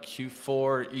look.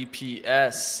 Q4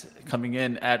 EPS coming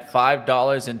in at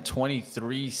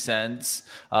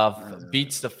 $5.23.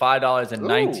 Beats the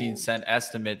 $5.19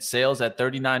 estimate. Sales at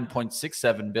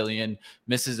 $39.67 billion.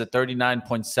 Misses a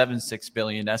 $39.76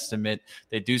 billion estimate.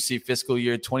 They do see fiscal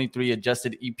year 23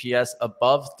 adjusted EPS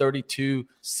above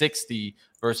 $32.60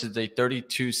 versus a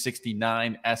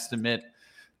 $32.69 estimate.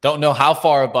 Don't know how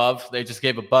far above. They just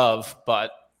gave above,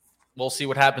 but we'll see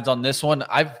what happens on this one.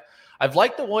 I've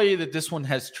liked the way that this one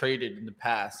has traded in the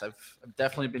past. I've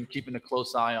definitely been keeping a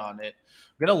close eye on it.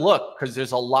 I'm going to look because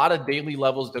there's a lot of daily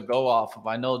levels to go off of.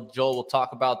 I know Joel will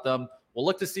talk about them. We'll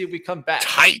look to see if we come back.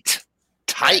 Tight.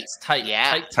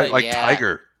 Yeah. Tight like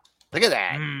Tiger. Look at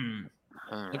that.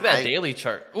 Look at that daily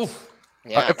chart. Oof.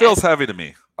 Yeah, it feels heavy to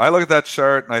me. I look at that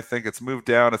chart and I think it's moved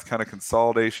down. It's kind of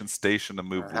consolidation station to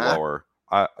move lower.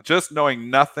 Just knowing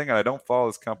nothing, and I don't follow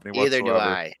this company whatsoever. Either do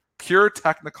I. Pure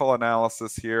technical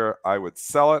analysis here, I would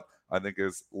sell it. I think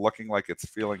is looking like it's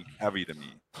feeling heavy to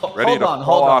me. Ready to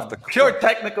fall off the cliff. Pure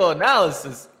technical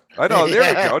analysis. I know, there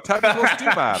we go. Technicals do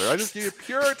matter. I just give you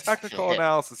pure technical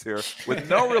analysis here with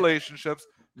no relationships,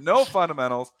 No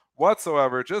fundamentals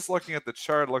whatsoever. Just looking at the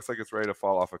chart, it looks like it's ready to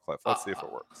fall off a cliff. Let's see if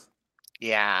it works.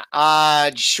 Yeah.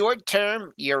 Short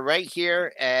term, you're right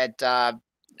here at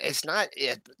it's not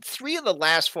 3 of the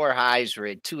last 4 highs were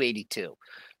at 282.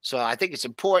 So I think it's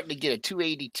important to get a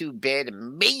 282 bid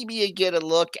and maybe you get a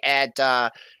look at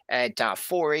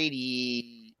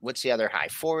 480. What's the other high?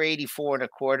 484 and a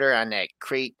quarter on that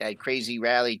crazy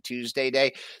rally Tuesday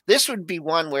day. This would be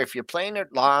one where if you're playing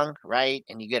it long, right,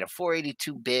 and you get a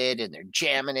 482 bid and they're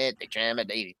jamming it, they jam it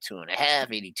 82 and a half,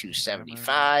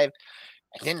 82.75.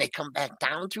 And then they come back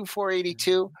down through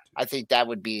 482, I think that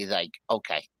would be like,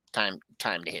 okay, time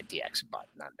to hit the exit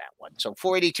button on that one. So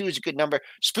 482 is a good number.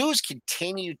 SPOOs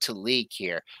continue to leak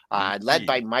here, led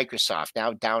by Microsoft,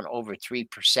 now down over 3%.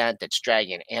 That's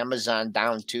dragging Amazon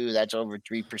down too. That's over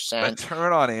 3%. The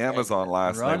turn on Amazon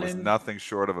last night was nothing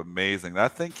short of amazing.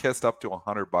 That thing kissed up to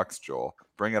 $100, Joel.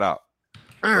 Bring it up.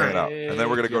 Bring it up. And then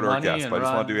we're going to go to our guest, but I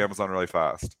just want to do Amazon really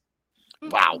fast.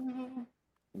 Wow.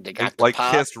 They got like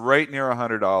kissed right near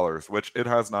 $100, which it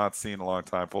has not seen in a long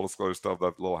time. Full disclosure, still have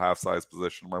that little half-size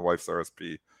position. My wife's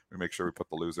RSP. We make sure we put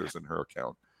the losers in her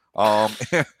account.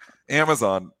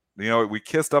 Amazon, we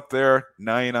kissed up there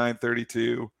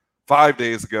 99.32 5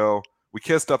 days ago. We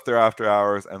kissed up there after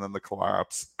hours, and then the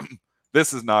collapse.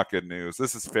 This is not good news.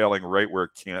 This is failing right where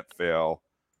it can't fail.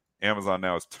 Amazon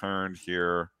now is turned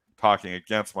here, talking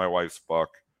against my wife's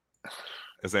book,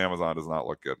 as Amazon does not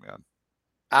look good, man.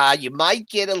 You might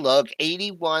get a look.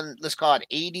 81, let's call it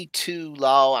 82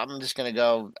 low. I'm just going to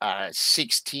go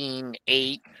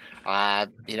 16.8.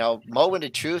 Moment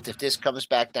of truth, if this comes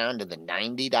back down to the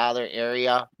 $90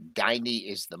 area, 90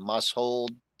 is the must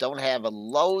hold. Don't have a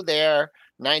low there,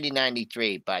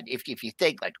 90.93. But if you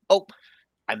think like, oh,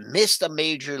 I missed a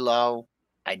major low,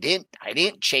 I didn't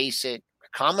chase it. We're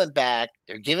coming back.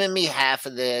 They're giving me half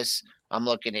of this. I'm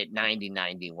looking at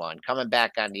 90.91. Coming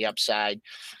back on the upside.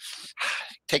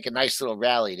 Take a nice little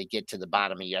rally to get to the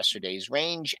bottom of yesterday's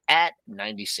range at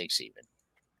 96 even.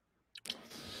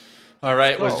 All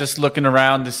right. Was just looking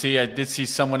around to see. I did see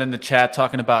someone in the chat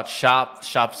talking about Shop.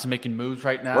 Shop's making moves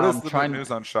right now. What is the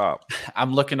news on Shop?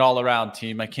 I'm looking all around,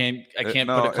 team. I can't put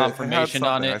a confirmation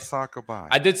on it. I saw it go by.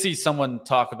 I did see someone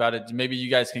talk about it. Maybe you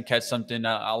guys can catch something.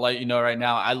 I'll let you know right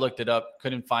now. I looked it up,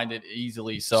 couldn't find it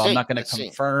easily, so I'm not going to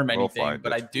confirm anything.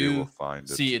 But I do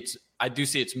see it's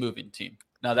moving, team.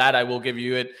 Now that I will give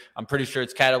you it. I'm pretty sure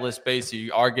it's catalyst based. So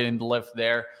you are getting the lift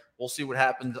there. We'll see what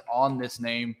happens on this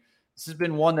name. This has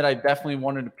been one that I definitely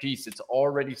wanted a piece. It's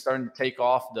already starting to take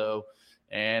off though.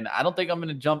 And I don't think I'm going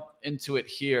to jump into it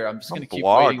here. I'm just going to keep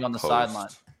waiting on the sideline.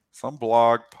 Some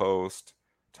blog post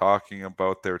talking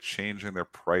about they're changing their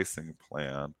pricing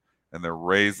plan and they're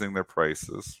raising their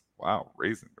prices. Wow,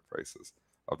 raising the prices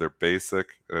of their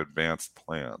basic and advanced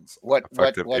plans.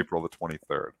 Effective April the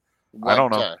 23rd. I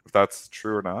don't know if that's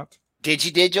true or not. Digi?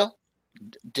 Is that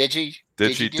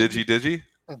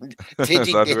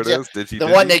who it is? The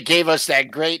one that gave us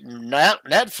that great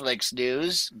Netflix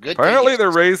news. Good. Apparently, they're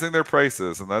raising their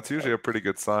prices, and that's usually a pretty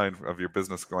good sign of your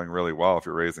business going really well if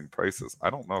you're raising prices. I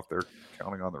don't know if they're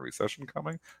counting on the recession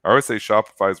coming. I always say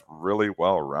Shopify is really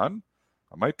well run.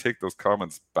 I might take those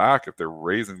comments back if they're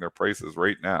raising their prices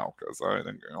right now, because I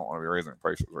think I don't want to be raising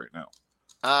prices right now.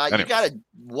 You got a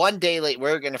 1 day late.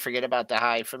 We're going to forget about the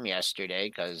high from yesterday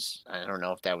because I don't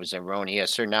know if that was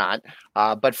erroneous or not.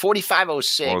 But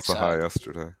 45.06. What was the high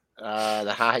yesterday?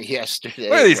 The high yesterday.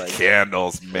 Look at these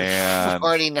candles, man.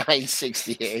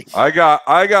 49.68.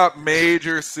 I got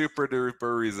major super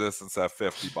duper resistance at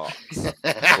 $50.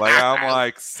 I'm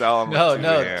like selling with two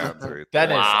hands right that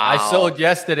there. Is. Wow. I sold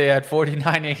yesterday at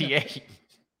 49.88.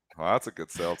 Well, that's a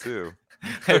good sale too.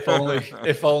 if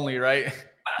only, right?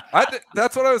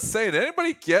 That's what I was saying. Did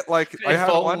anybody get I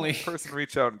had one person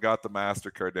reach out and got the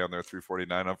MasterCard down there through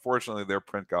 49. Unfortunately, their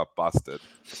print got busted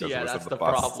because it was in the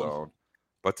bust zone.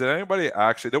 But did anybody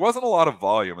actually? There wasn't a lot of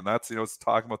volume, and that's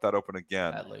talking about that open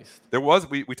again. At least there was.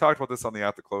 We talked about this on the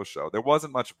At the Close show. There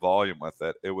wasn't much volume with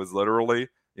it. It was literally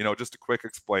just to quick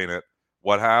explain it.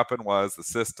 What happened was the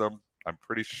system. I'm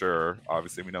pretty sure.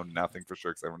 Obviously, we know nothing for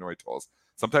sure because everyone already told us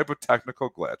some type of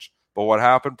technical glitch. But what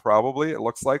happened probably, it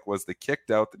looks like, was they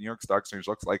kicked out the New York Stock Exchange.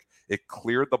 Looks like it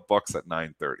cleared the books at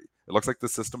 9:30. It looks like the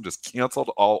system just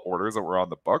canceled all orders that were on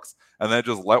the books and then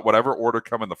just let whatever order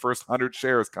come in. The first 100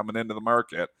 shares coming into the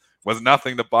market was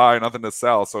nothing to buy, nothing to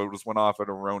sell. So it just went off at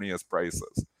erroneous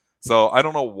prices. So I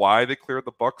don't know why they cleared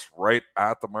the books right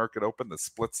at the market open, the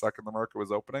split second the market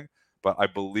was opening. But I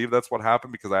believe that's what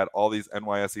happened because I had all these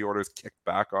NYSE orders kicked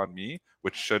back on me,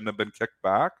 which shouldn't have been kicked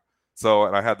back. So,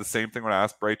 and I had the same thing when I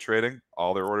asked Bright Trading.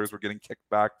 All their orders were getting kicked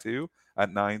back too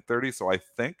at 9:30. So I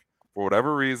think for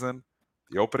whatever reason,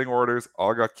 The opening orders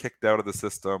all got kicked out of the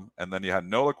system, and then you had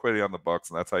no liquidity on the books,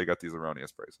 and that's how you got these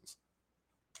erroneous prices.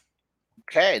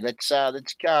 Okay, let's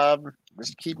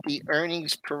keep the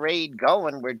earnings parade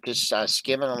going. We're just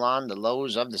skimming along the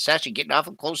lows of the session, getting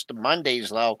awful close to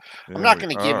Monday's low. I'm not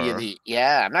going to give you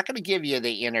I'm not going to give you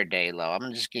the interday low.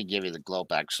 I'm just going to give you the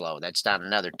Globex low. That's down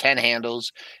another 10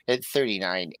 handles at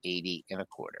 39.80 and a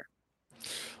quarter.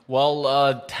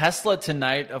 Well, Tesla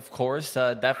tonight, of course,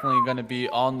 definitely going to be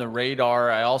on the radar.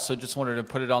 I also just wanted to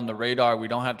put it on the radar. We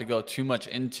don't have to go too much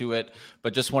into it,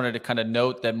 but just wanted to kind of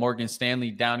note that Morgan Stanley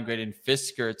downgraded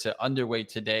Fisker to underweight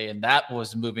today, and that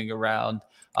was moving around.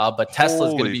 But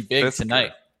Tesla's going to be big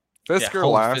tonight.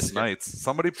 Fisker last night,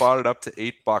 somebody bought it up to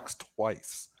 $8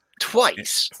 twice.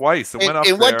 Twice. It went up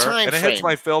there, and it hits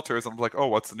my filters. I'm like, oh,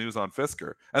 what's the news on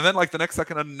Fisker? And then like the next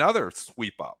second, another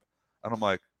sweep up. And I'm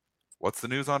like, what's the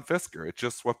news on Fisker? It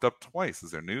just swept up twice.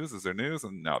 Is there news?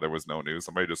 And no, there was no news.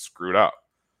 Somebody just screwed up.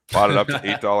 Bought it up to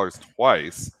 $8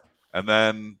 twice. And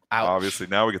then obviously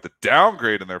now we get the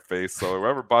downgrade in their face. So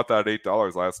whoever bought that at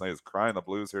 $8 last night is crying the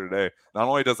blues here today. Not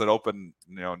only does it open,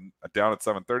 down at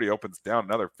 7:30, opens down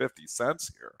another 50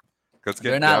 cents here. Because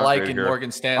they're not liking here.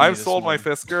 Morgan Stanley. I've sold my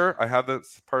Fisker. I have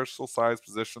this partial size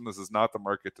position. This is not the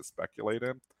market to speculate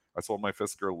in. I sold my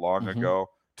Fisker long ago.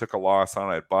 Took a loss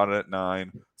on it. I bought it at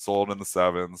 9, sold in the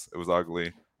 7s. It was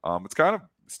ugly. It's kind of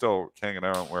still hanging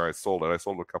out where I sold it. I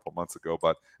sold it a couple months ago,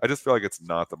 but I just feel like it's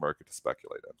not the market to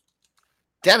speculate in.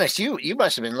 Dennis, you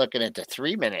must have been looking at the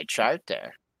 3-minute chart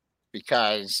there,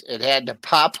 because it had to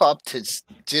pop up to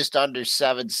just under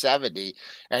 770,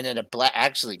 and then it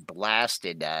actually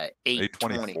blasted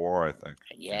 824, I think.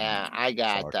 Yeah, I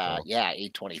got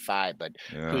 825, but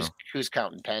who's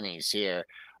counting pennies here?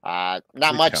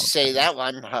 Not much to say that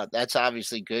one. That's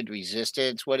obviously good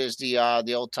resistance. What is the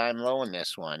old time low in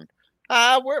this one?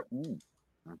 We're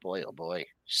boy,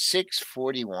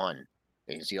 641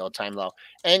 is the all time low.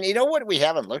 And you know what we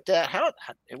haven't looked at?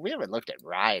 We haven't looked at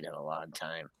Ride in a long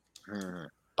time.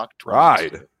 Buck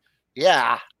Ride.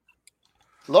 Yeah.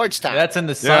 Lordstown. That's in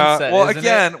the sunset. Well,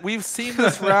 again, we've seen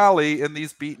this rally in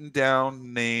these beaten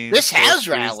down names. This has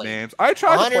rallied. Names. I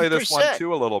tried to play this one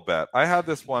too a little bit. I had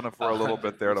this one for a little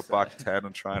bit there to $1.10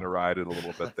 and trying to ride it a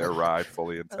little bit there. Ride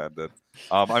fully intended.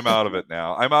 I'm out of it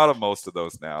now. I'm out of most of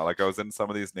those now. Like I was in some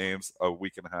of these names a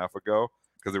week and a half ago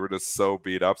because they were just so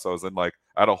beat up. So I was in I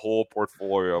had a whole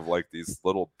portfolio of these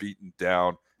little beaten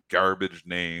down garbage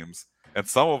names, and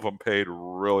some of them paid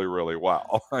really, really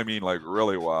well. I mean,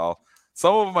 really well.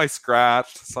 Some of them I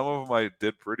scratched. Some of them I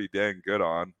did pretty dang good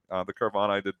on. The Carvana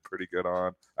I did pretty good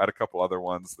on. I had a couple other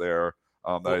ones there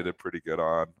that I did pretty good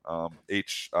on. I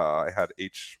had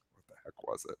H. What the heck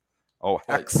was it? Oh,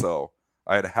 Hexo.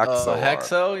 I had Hexo.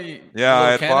 Hexo? Yeah,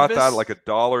 I had bought that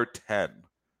 $1.10,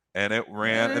 and it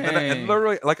ran. And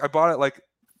literally, I bought it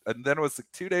and then it was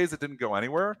 2 days it didn't go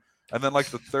anywhere. And then the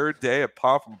third day it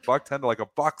popped from $1.10 to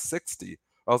 $1.60.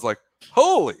 I was like,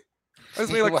 holy. I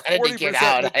just made 40% in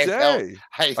a day.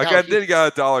 I did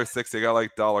get $1.60. I got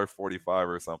 $1.45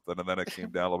 or something, and then it came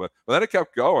down a little bit. But then it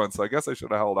kept going, so I guess I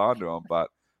should have held on to them. But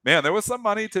man, there was some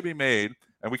money to be made,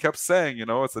 and we kept saying,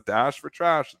 it's a dash for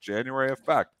trash, the January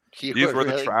effect. These were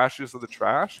the trashiest of the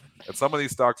trash, and some of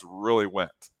these stocks really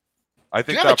went. I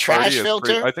think that trash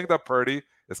filter. I think that Purdy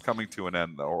is coming to an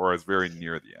end though, or is very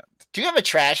near the end. Do you have a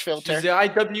trash filter? She's the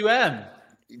IWM.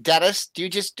 Dennis, do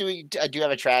you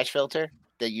have a trash filter?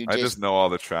 I just know all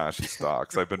the trashy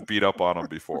stocks. I've been beat up on them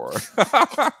before.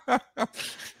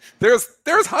 There's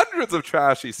hundreds of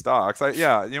trashy stocks.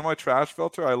 My trash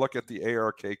filter, I look at the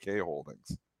ARKK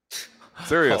holdings.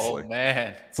 Seriously. Oh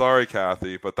man. Sorry,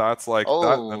 Kathy, but that's that,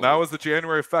 and that was the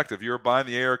January effect. If you were buying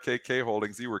the ARKK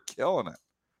holdings, you were killing it.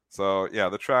 So yeah,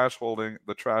 the trash filter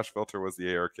was the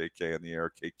ARKK and the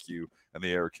ARKQ and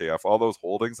the ARKF. All those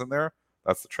holdings in there,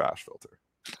 that's the trash filter.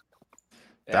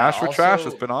 Dash for Trash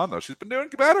has been on though. She's been doing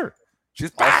better.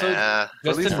 She's back.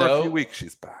 At least for a few weeks,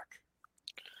 she's back.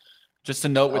 Just a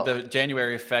note with the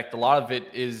January effect, a lot of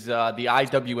it is the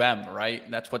IWM, right?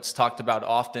 And that's what's talked about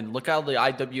often. Look how the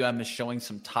IWM is showing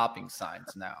some topping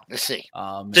signs now. Let's see.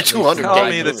 The 200. Tell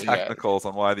me the technicals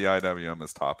on why the IWM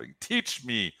is topping. Teach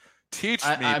me.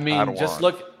 I mean, Padawan. Just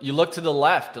look to the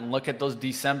left and look at those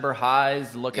December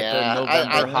highs, look at the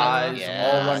November highs,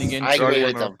 all running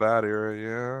into a bad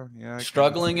area. Yeah.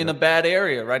 Struggling in a bad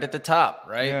area right at the top,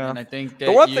 right? Yeah. And I think that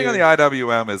the one thing on the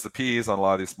IWM is the P's on a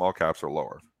lot of these small caps are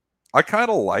lower. I kind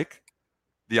of like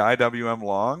the IWM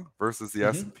long versus the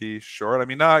S&P short. I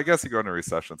mean, I guess you go into a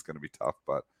recession, it's going to be tough,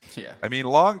 but yeah. I mean,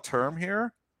 long term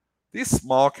here, these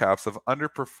small caps have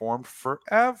underperformed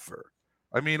forever.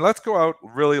 I mean, let's go out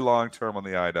really long term on the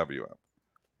IWM.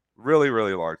 Really,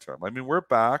 really long term. I mean, we're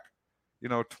back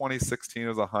 2016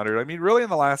 was 100. I mean, really in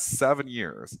the last 7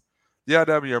 years, the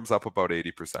IWM's up about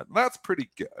 80%. That's pretty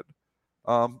good.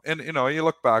 And you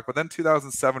look back, but then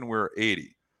 2007 we were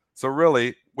 80. So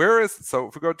really, so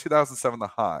if we go to 2007, the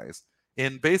highs,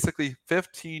 in basically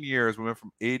 15 years, we went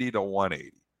from 80 to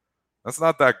 180. That's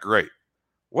not that great.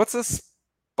 What's a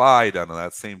SPY done in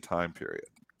that same time period?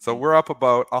 So we're up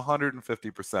about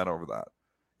 150% over that.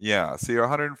 Yeah, so you're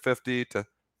 150 to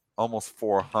almost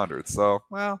 400. So,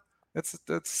 well, it's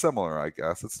similar, I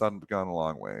guess. It's gone a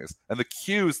long ways. And the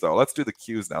Qs, though, let's do the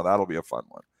Qs now. That'll be a fun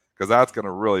one because that's going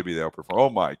to really be the outperform. Oh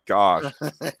my gosh,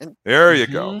 there you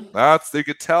go. You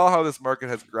could tell how this market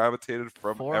has gravitated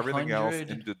from everything else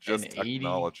into just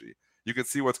technology. You can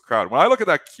see what's crowded. When I look at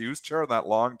that Qs chart on that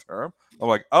long term, I'm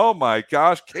like, oh my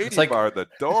gosh, Katie barred the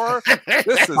door.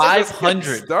 This is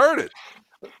 500 started.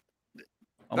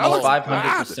 Almost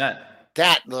 500%.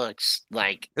 That looks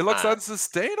like it looks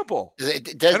unsustainable.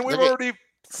 And we've already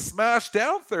smashed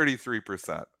down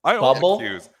 33%. I own the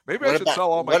Qs. Maybe I should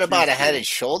sell all my Qs. What about a Head and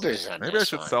Shoulders on Maybe I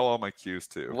should sell all my Qs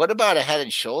too. What about a Head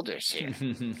and Shoulders here?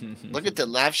 Look at the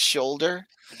left shoulder.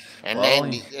 And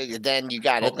then you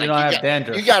got it.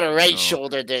 Like, you got a right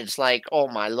shoulder that's like, oh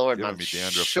my Lord, my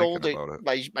shoulder,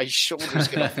 my shoulder's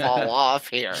gonna fall off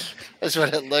here. That's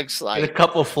what it looks like. Get a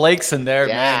couple flakes in there,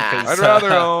 man. I'd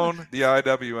rather own the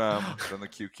IWM than the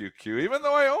QQQ, even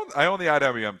though I own the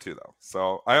IWM too, though.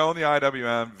 So I own the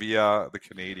IWM via the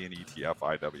Canadian ETF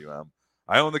IWM.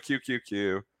 I own the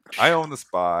QQQ. I own the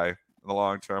SPY in the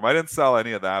long term. I didn't sell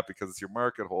any of that because it's your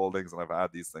market holdings, and I've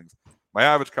had these things. My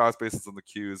average cost basis on the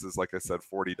Qs is, like I said,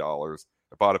 $40.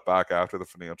 I bought it back after the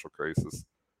financial crisis.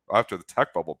 After the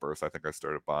tech bubble burst, I think I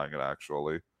started buying it,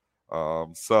 actually.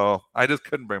 So I just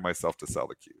couldn't bring myself to sell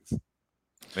the Qs.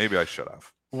 Maybe I should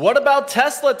have. What about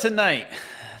Tesla tonight?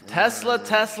 Tesla.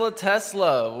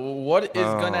 What is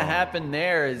going to happen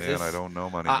there? I don't know,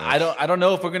 money. I don't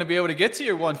know if we're going to be able to get to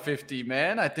your 150,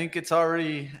 man. I think it's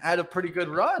already had a pretty good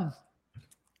run.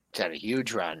 It's had a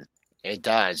huge run. It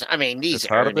does. I mean, it's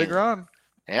had a big run.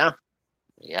 Yeah.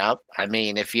 Yep. I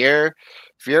mean, if you're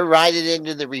riding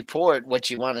into the report, what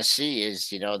you want to see is,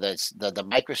 that's the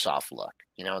Microsoft look.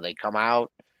 They come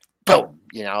out, boom.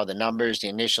 The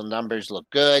initial numbers look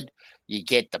good. You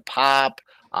get the pop.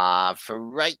 For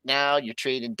right now, you're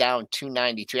trading down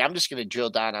 293. I'm just going to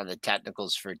drill down on the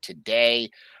technicals for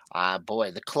today.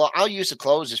 Boy, I'll use the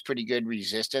close as pretty good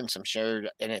resistance, I'm sure,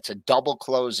 and it's a double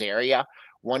close area.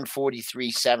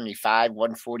 143.75,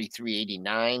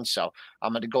 143.89. So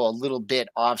I'm going to go a little bit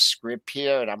off script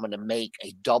here, and I'm going to make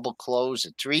a double close,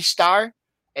 a 3-star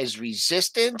as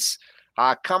resistance.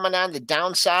 Coming on the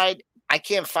downside, I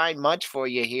can't find much for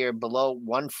you here below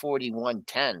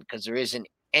 141.10 because there isn't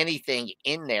anything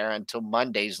in there until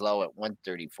Monday's low at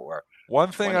 134.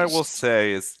 One thing I will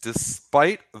say is,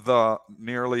 despite the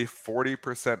nearly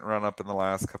 40% run up in the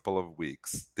last couple of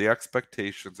weeks, the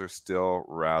expectations are still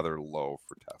rather low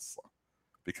for Tesla.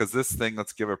 Because this thing,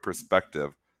 let's give a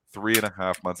perspective,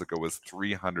 3.5 months ago was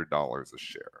 $300 a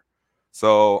share.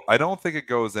 So I don't think it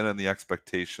goes in and the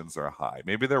expectations are high.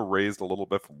 Maybe they're raised a little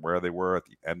bit from where they were at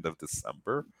the end of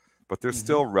December, but they're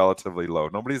still relatively low.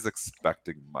 Nobody's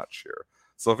expecting much here.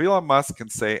 So if Elon Musk can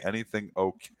say anything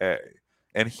okay,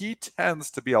 and he tends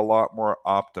to be a lot more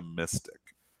optimistic.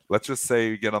 Let's just say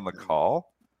you get on the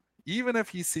call. Even if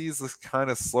he sees this kind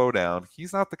of slowdown,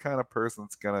 he's not the kind of person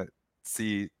that's going to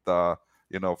see the,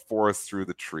 forest through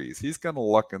the trees. He's going to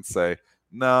look and say,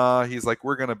 nah, he's like,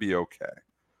 we're going to be okay.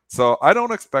 So I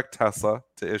don't expect Tesla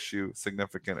to issue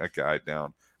a guide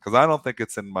down because I don't think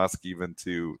it's in Musk even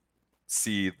to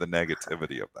see the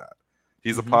negativity of that.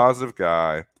 He's a positive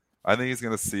guy. I think he's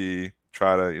going to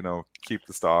try to, keep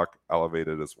the stock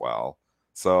elevated as well.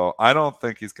 So I don't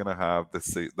think he's going to have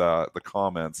the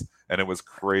comments, and it was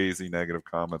crazy negative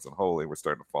comments, and holy, we're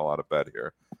starting to fall out of bed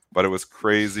here. But it was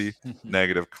crazy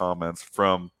negative comments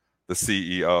from the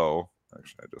CEO.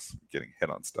 Actually, I'm just getting hit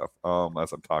on stuff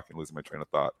as I'm talking, losing my train of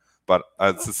thought. But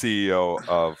it's the CEO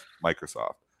of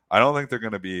Microsoft. I don't think they're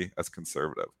going to be as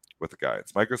conservative with the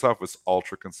guidance. Microsoft was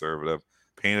ultra conservative,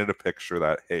 painted a picture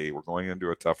that, hey, we're going into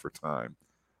a tougher time.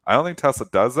 I don't think Tesla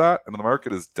does that, and the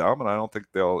market is dumb, and I don't think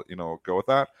they'll, go with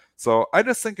that. So I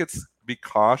just think be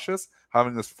cautious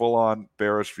having this full-on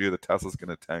bearish view that Tesla's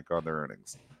going to tank on their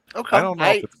earnings. Okay. I don't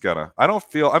know if it's gonna.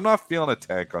 I'm not feeling a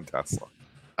tank on Tesla.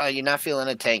 You're not feeling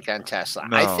a tank on Tesla.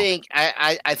 No. I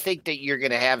think that you're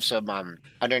going to have some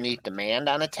underneath demand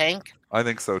on a tank. I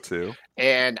think so too.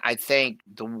 And I think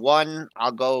the one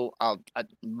a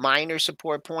minor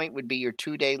support point would be your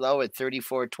 2-day low at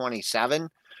 34.27.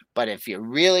 But if you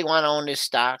really want to own this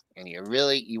stock and you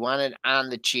want it on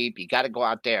the cheap, you got to go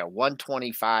out there at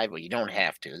 125. Well, you don't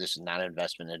have to. This is not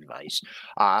investment advice.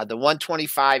 The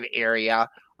 125 area.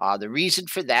 The reason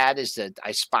for that is that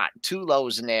I spot 2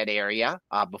 lows in that area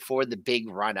before the big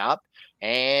run up,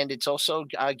 and it's also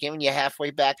giving you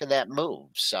halfway back of that move.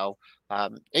 So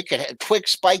it could have a quick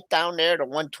spike down there to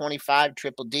 125.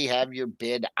 Triple D, have your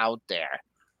bid out there.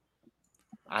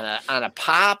 On a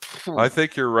pop, I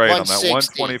think you're right. On that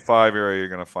 125 area, you're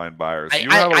going to find buyers. You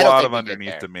have a lot of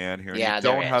underneath demand here. And you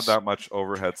don't have that much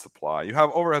overhead supply. You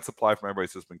have overhead supply from everybody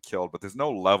who's been killed, but there's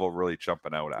no level really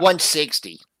jumping out at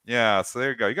 160. Yeah, so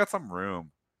there you go. You got some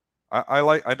room. I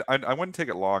wouldn't take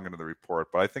it long into the report,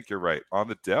 but I think you're right. On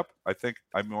the dip, I think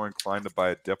I'm more inclined to buy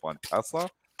a dip on Tesla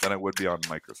than I would be on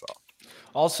Microsoft.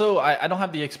 Also, I don't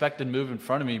have the expected move in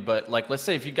front of me, but like, let's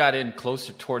say if you got in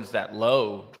closer towards that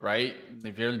low, right?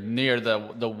 If you're near the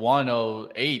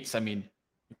 108s, I mean,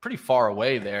 you're pretty far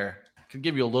away there. Could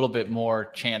give you a little bit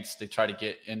more chance to try to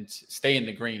get in, stay in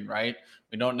the green, right?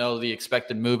 We don't know the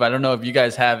expected move. I don't know if you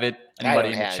guys have it.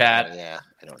 Anybody in the chat? I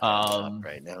don't have it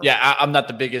right now. Yeah, I'm not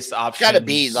the biggest option. Got to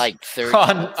be like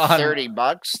 30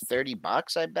 bucks,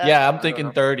 $30, I bet. Yeah, I'm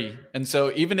thinking 30. And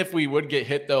so even if we would get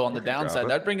hit though on the downside,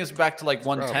 that'd bring us back to like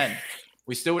 110.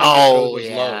 We still wouldn't get those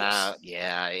lows.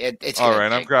 Yeah. It's all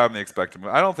right. I'm grabbing the expected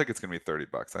move. I don't think it's gonna be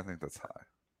 $30. I think that's high.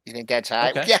 You think that's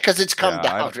high? Okay. Yeah, because it's come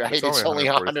down, right? It's only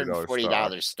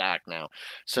 $140 stock now.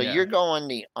 So you're going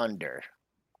the under.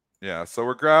 Yeah, so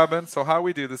we're grabbing. So how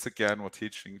we do this again, we're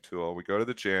teaching tool. We go to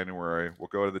the January. We'll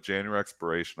go to the January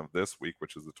expiration of this week,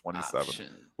 which is the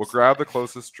 27th. We'll grab the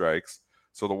closest strikes.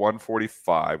 So the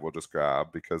 145 we'll just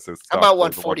grab because there's how about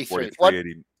 143?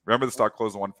 Remember the stock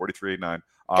closed at 143.89.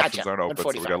 Options aren't open, so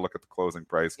we got to look at the closing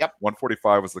price. Yep.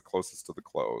 145 was the closest to the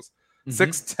close.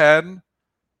 610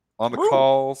 on the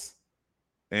calls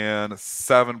and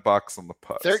 $7 on the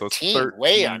put. 13, so 13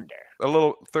 way under. A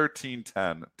little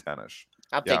 13.10, 10ish.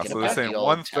 Yeah, so they're saying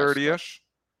 130-ish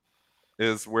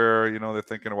is where, they're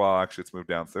thinking, well, actually it's moved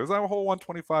down. So there's that whole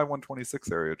 125,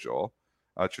 126 area, Joel,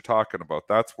 that you're talking about.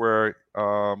 That's where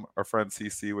our friend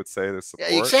CC would say there's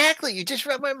support. Yeah, exactly. You just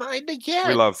read my mind again.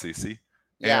 We love CC.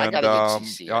 Yeah, and, I got to get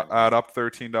CC. Add up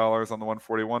 $13 on the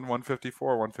 141,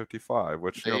 154, 155,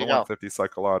 which, the 150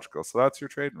 psychological. So that's your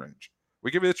trading range.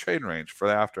 We give you the trading range for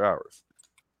the after hours.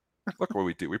 Look what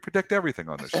we do. We predict everything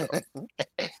on this show.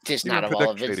 Just not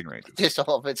all of it. Just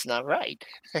all of it's not right.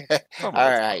 All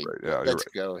right. Yeah, let's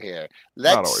go here.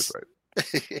 Not always right.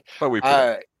 But we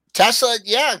predict. Tesla,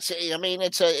 yeah,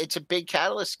 it's a big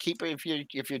catalyst keeper if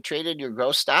you're trading your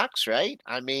growth stocks, right?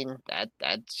 I mean,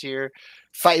 that's your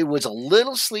fight. Was a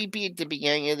little sleepy at the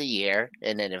beginning of the year,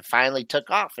 and then it finally took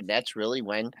off, and that's really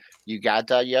when you got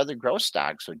your other growth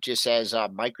stocks. So just as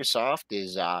Microsoft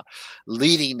is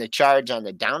leading the charge on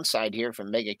the downside here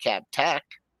from mega cap tech,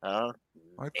 I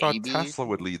thought Tesla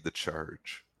would lead the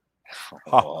charge.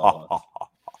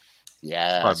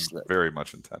 Yeah, very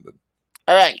much intended.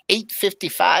 All right,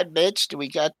 8:55, Mitch. Do we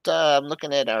got? I'm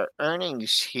looking at our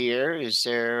earnings here. Is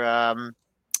there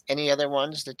any other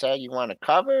ones that you want to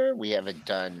cover? We haven't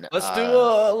done. Let's do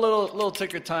a little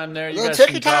ticker time there. You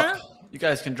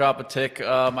guys can drop a tick.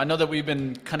 I know that we've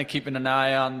been kind of keeping an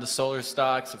eye on the solar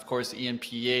stocks. Of course,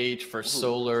 ENPH for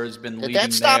solar has been leading there.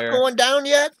 Did that stop going down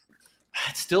yet?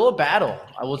 It's still a battle,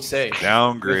 I would say.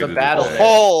 Downgraded. It's a battle.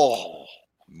 Oh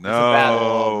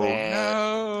no!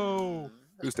 No.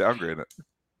 Who's downgrading it?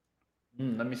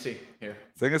 Let me see here.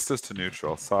 I think it's just to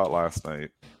neutral. Saw it last night.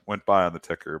 Went by on the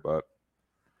ticker, but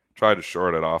tried to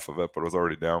short it off of it, but it was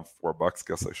already down $4.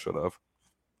 Guess I should have.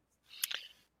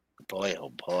 Boy, oh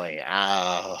boy.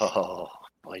 Oh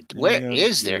boy. Where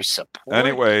is their support?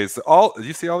 Anyways,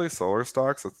 you see all these solar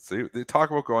stocks? Let's see. They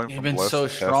talk about going from bliss so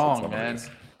to strong, man.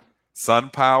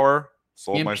 SunPower.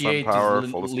 Sold ENPH my SunPower.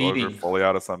 Full disclosure. Fully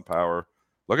out of SunPower.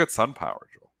 Look at SunPower,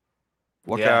 Joel.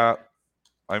 Look at.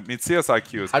 I mean,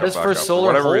 CSIQ has come back up. For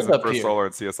whatever reason, First Solar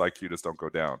and CSIQ just don't go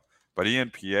down. But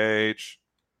ENPH,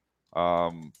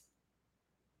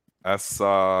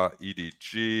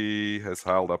 EDG has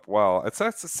held up well. It's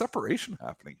a separation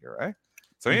happening here, right?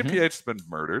 So ENPH has been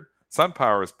murdered.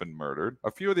 SunPower has been murdered.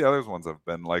 A few of the other ones have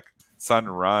been like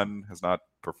Sunrun has not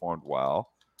performed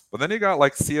well. But then you got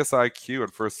like CSIQ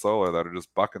and First Solar that are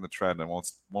just bucking the trend and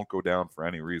won't go down for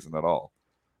any reason at all.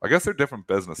 I guess they're different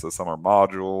businesses. Some are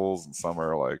modules and some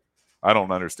are like, I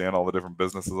don't understand all the different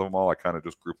businesses of them all. I kind of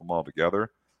just group them all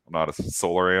together. I'm not a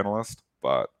solar analyst,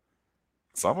 but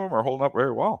some of them are holding up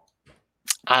very well.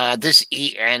 This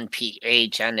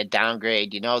ENPH on the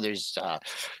downgrade, there's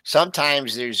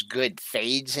sometimes there's good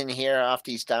fades in here off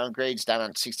these downgrades down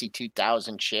on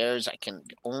 62,000 shares. I can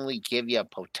only give you a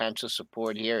potential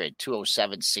support here at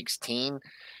 207.16.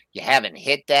 You haven't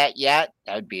hit that yet.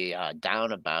 That would be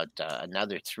down about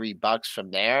another $3 from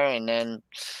there. And then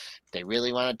they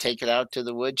really want to take it out to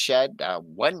the woodshed.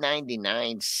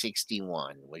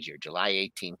 199.61 was your July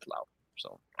 18th low.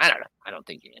 So I don't know. I don't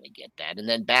think you're going to get that. And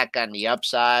then back on the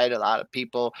upside, a lot of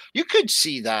people, you could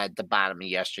see the bottom of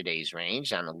yesterday's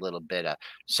range on a little bit of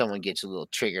someone gets a little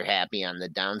trigger happy on the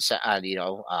downside,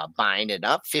 buying it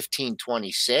up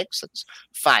 15.26. That's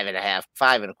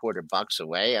 $5.25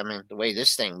 away. I mean, the way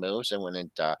this thing moves, I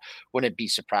wouldn't be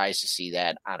surprised to see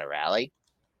that on a rally.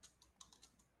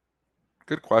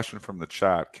 Good question from the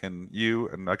chat. Can you,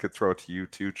 and I could throw it to you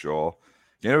too, Joel,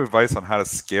 you have advice on how to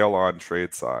scale on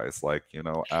trade size, like,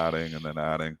 adding and then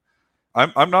adding?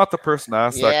 I'm not the person to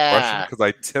ask that question because I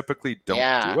typically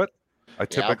don't do it. I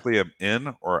typically am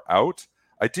in or out.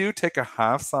 I do take a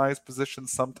half size position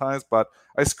sometimes, but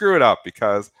I screw it up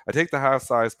because I take the half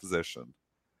size position.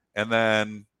 And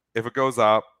then if it goes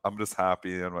up, I'm just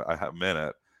happy and I'm in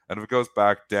it. And if it goes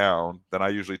back down, then I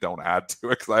usually don't add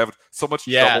to it because I have so much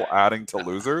trouble adding to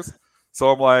losers. So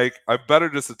I'm like, I'm better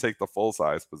just to take the full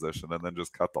size position and then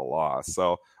just cut the loss.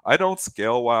 So I don't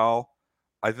scale well.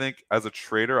 I think as a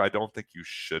trader, I don't think you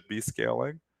should be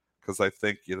scaling because I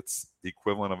think it's the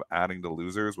equivalent of adding to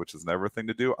losers, which is never a thing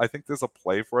to do. I think there's a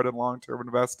play for it in long-term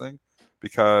investing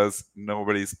because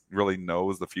nobody really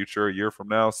knows the future a year from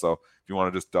now. So if you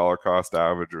want to just dollar cost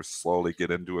average or slowly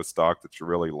get into a stock that you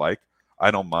really like, I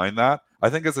don't mind that. I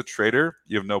think as a trader,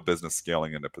 you have no business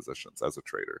scaling into positions as a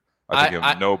trader. I think you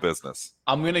have no business.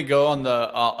 I'm going to go on the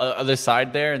other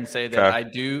side there and say that I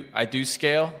do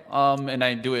scale, and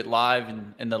I do it live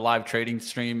in the live trading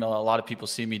stream. A lot of people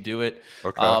see me do it.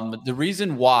 Okay. The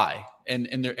reason why,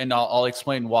 and I'll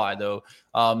explain why though,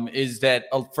 is that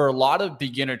for a lot of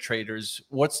beginner traders,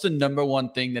 what's the number one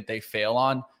thing that they fail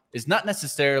on is not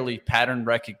necessarily pattern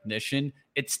recognition.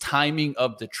 It's timing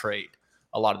of the trade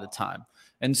a lot of the time.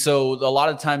 And so a lot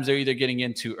of times they're either getting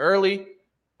in too early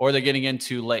or they're getting in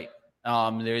too late.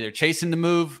 They're either chasing the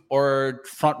move or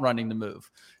front running the move.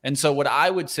 And so what I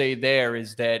would say there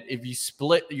is that if you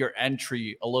split your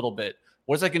entry a little bit,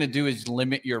 what's that going to do is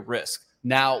limit your risk.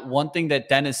 Now, one thing that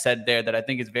Dennis said there that I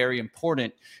think is very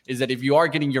important is that if you are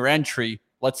getting your entry,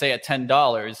 let's say at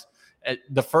 $10,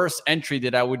 the first entry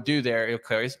that I would do there,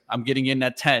 okay, I'm getting in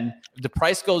at 10. If the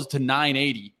price goes to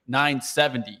 980,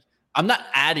 970, I'm not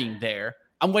adding there.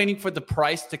 I'm waiting for the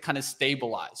price to kind of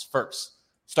stabilize first.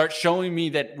 Start showing me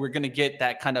that we're going to get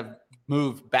that kind of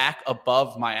move back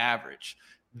above my average.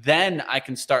 Then I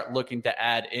can start looking to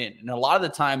add in. And a lot of the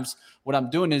times what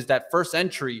I'm doing is that first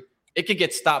entry, it could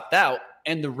get stopped out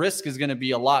and the risk is going to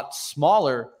be a lot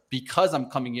smaller because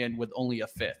I'm coming in with only a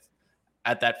fifth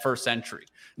at that first entry.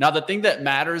 Now, the thing that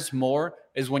matters more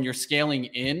is when you're scaling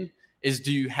in is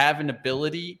do you have an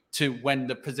ability to, when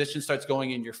the position starts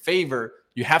going in your favor,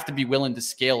 you have to be willing to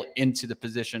scale into the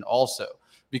position also.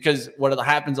 Because what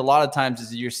happens a lot of times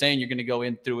is you're saying you're going to go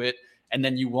in through it and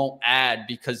then you won't add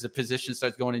because the position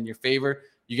starts going in your favor.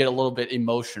 You get a little bit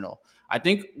emotional. I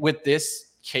think with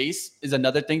this case is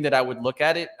another thing that I would look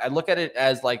at it. I look at it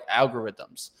as like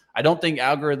algorithms. I don't think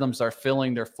algorithms are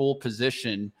filling their full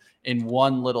position in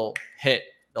one little hit.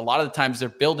 A lot of the times they're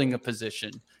building a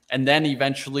position and then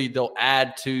eventually they'll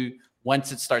add to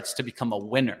once it starts to become a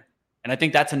winner. And I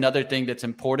think that's another thing that's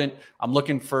important. I'm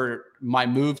looking for my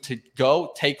move to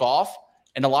go take off.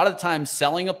 And a lot of the times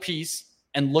selling a piece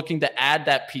and looking to add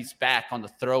that piece back on the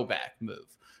throwback move.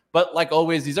 But like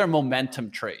always, these are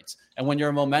momentum trades. And when you're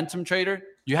a momentum trader,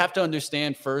 you have to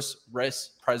understand first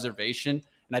risk preservation.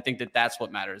 And I think that that's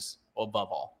what matters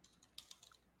above all.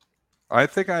 I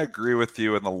think I agree with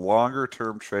you in the longer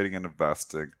term trading and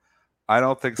investing. I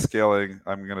don't think scaling,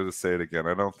 I'm going to just say it again,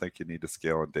 I don't think you need to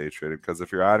scale in day trading because if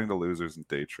you're adding to losers in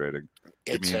day trading,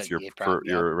 it means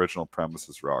your original premise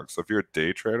is wrong. So if you're a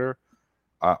day trader,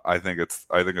 I think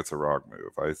it's a wrong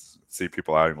move. I see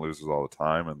people adding losers all the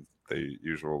time and they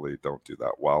usually don't do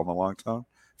that well in the long term.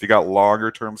 If you got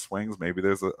longer term swings, maybe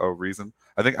there's a reason.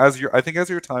 I think as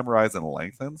your time horizon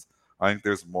lengthens, I think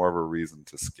there's more of a reason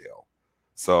to scale.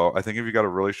 So I think if you got a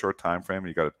really short time frame,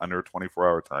 you got an under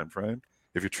 24-hour time frame,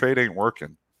 if your trade ain't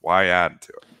working, why add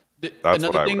to it?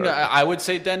 Another thing that I would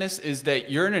say, Dennis, is that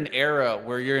you're in an era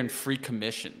where you're in free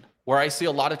commission. Where I see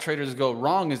a lot of traders go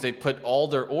wrong is they put all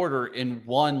their order in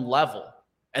one level,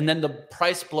 and then the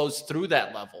price blows through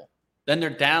that level. Then they're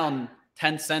down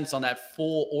 10 cents on that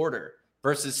full order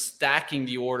versus stacking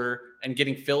the order and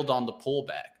getting filled on the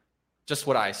pullback. Just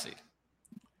what I see.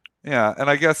 Yeah, and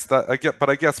but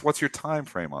I guess what's your time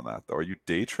frame on that though? Are you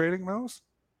day trading those?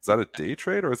 Is that a day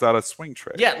trade or is that a swing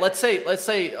trade? Yeah, let's say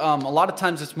a lot of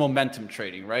times it's momentum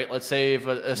trading, right? Let's say if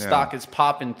a stock is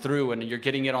popping through and you're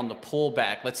getting it on the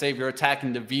pullback. Let's say if you're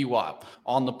attacking the VWAP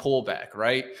on the pullback,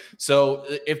 right? So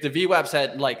if the VWAP's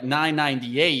at like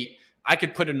 998, I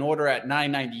could put an order at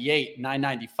 998,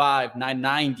 995,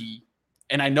 990,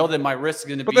 and I know that my risk is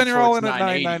going to be But then you're all towards in at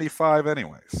 980. 995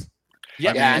 anyways. Yeah,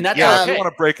 I mean, and that's if okay. you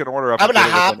want to break an order up, I'm and gonna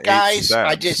get it hop, within 8 guys.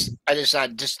 I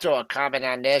cents. just throw a comment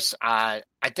on this. I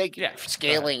think Yeah,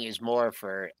 scaling is more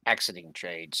for exiting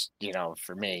trades.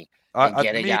 For me, and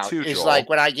getting me out. too, It's Joel. like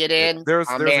when I get in, There's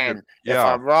I'm a in. good, If yeah,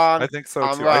 I'm wrong, I think so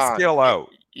I'm too. I wrong. scale out.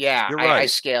 Yeah, You're I right.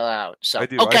 scale out. So I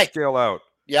do. okay. I scale out.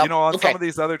 Yep. On okay. some of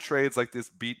these other trades, like this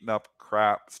beaten up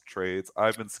crap trades,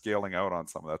 I've been scaling out on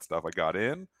some of that stuff. I got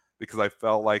in because I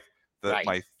felt like Right.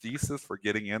 my thesis for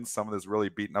getting in some of this really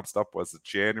beaten up stuff was the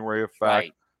January effect,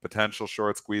 Right. potential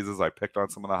short squeezes. I picked on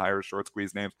some of the higher short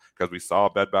squeeze names because we saw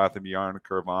Bed Bath & Beyond and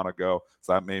Carvana go,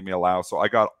 so that made me allow. So I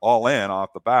got all in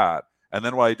off the bat, and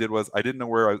then what I did was I didn't know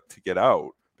where to get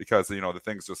out because the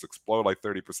things just explode like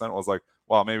 30%. I was like,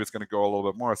 well, maybe it's going to go a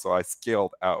little bit more, so I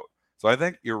scaled out. So I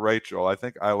think you're right, Joel. I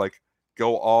think I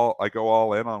go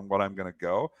all in on what I'm going to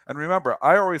go. And remember,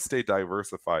 I always stay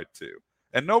diversified too.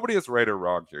 And nobody is right or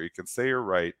wrong here. You can say you're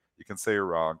right, you can say you're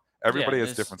wrong. Everybody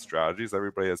has different strategies.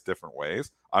 Everybody has different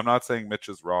ways. I'm not saying Mitch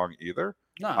is wrong either.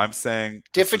 No. I'm saying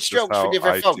different strokes for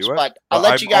different folks. Do it. But I'll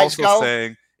let you guys go. I'm also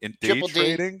saying in day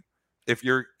trading, if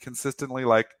you're consistently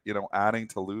adding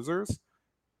to losers,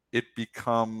 it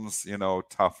becomes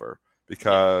tougher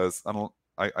because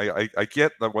I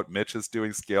get that what Mitch is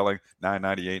doing, scaling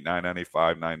 998,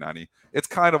 995, 990. It's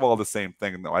kind of all the same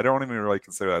thing, though. I don't even really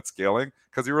consider that scaling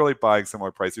because you're really buying similar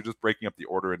price. You're just breaking up the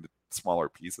order into smaller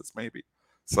pieces, maybe.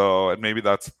 So, and maybe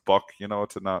that's book, to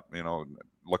not,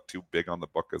 look too big on the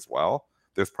book as well.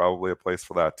 There's probably a place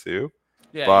for that too.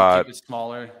 Yeah, but you keep it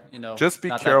smaller, just be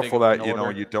careful that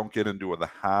you don't get into the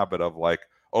habit of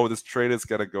oh, this trade is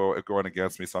going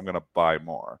against me, so I'm going to buy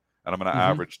more. And I'm going to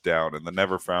average down, and the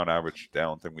never found average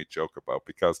down thing we joke about,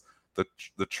 because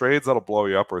the trades that'll blow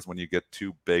you up is when you get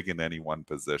too big in any one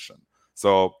position.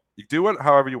 So you do it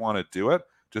however you want to do it.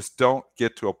 Just don't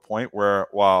get to a point where,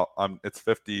 it's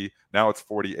 50, now it's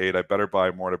 48. I better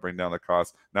buy more to bring down the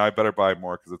cost. Now I better buy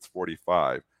more because it's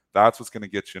 45. That's what's going to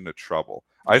get you into trouble.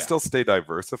 Yeah. I still stay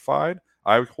diversified.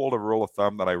 I hold a rule of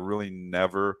thumb that I really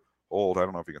never hold. I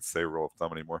don't know if you can say rule of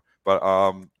thumb anymore, but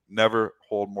never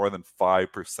hold more than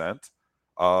 5%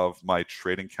 of my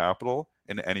trading capital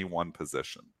in any one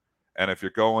position. And if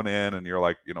you're going in and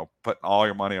you're putting all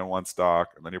your money on one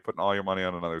stock and then you're putting all your money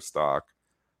on another stock,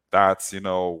 that's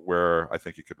where I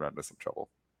think you could run into some trouble.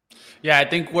 Yeah, I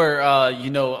think where a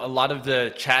lot of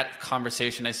the chat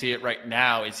conversation, I see it right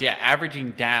now, is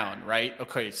averaging down, right?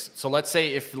 Okay, so let's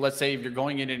say if you're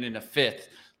going in a fifth,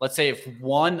 let's say if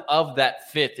one of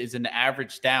that fifth is an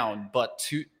average down, but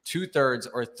two-thirds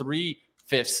or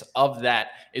 3/5 of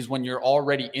that is when you're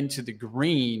already into the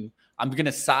green, I'm going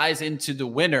to size into the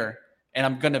winner and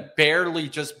I'm going to barely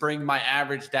just bring my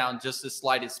average down just the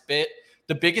slightest bit.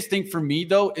 The biggest thing for me,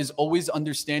 though, is always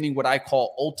understanding what I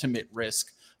call ultimate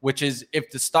risk, which is if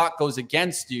the stock goes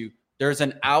against you, there's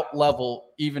an out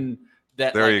level, even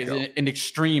that is an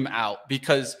extreme out,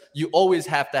 because you always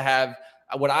have to have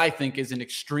what I think is an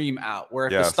extreme out, where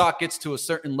if the stock gets to a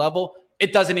certain level,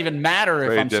 it doesn't even matter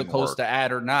if I'm supposed to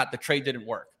add or not. The trade didn't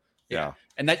work. Yeah.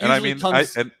 And that usually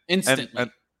comes instantly.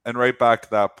 And right back to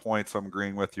that point, so I'm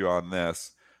agreeing with you on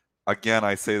this. Again,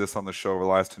 I say this on the show over the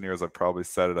last 10 years. I've probably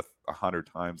said it 100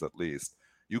 times at least.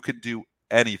 You could do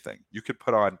anything. You could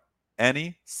put on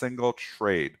any single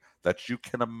trade that you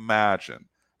can imagine,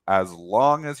 as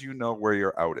long as you know where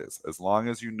your out is, as long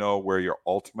as you know where your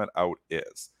ultimate out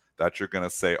is, that you're going to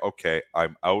say, okay,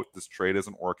 I'm out. This trade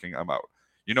isn't working. I'm out.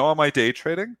 On my day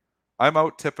trading, I'm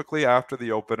out typically after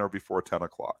the open or before 10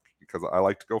 o'clock because I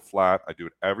like to go flat. I do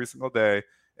it every single day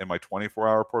in my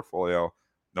 24-hour portfolio,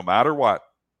 no matter what,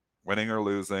 winning or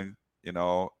losing,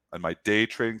 and my day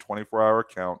trading 24-hour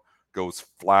account goes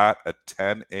flat at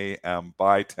 10 a.m.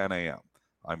 by 10 a.m.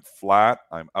 I'm flat.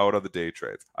 I'm out of the day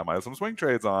trades. I might have some swing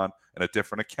trades on in a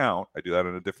different account. I do that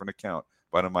in a different account.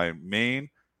 But in my main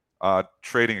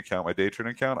trading account, my day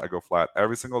trading account, I go flat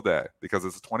every single day because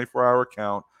it's a 24-hour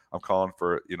account. I'm calling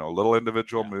for, little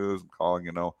individual moves. I'm calling,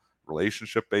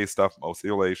 relationship-based stuff, mostly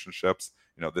relationships.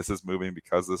 This is moving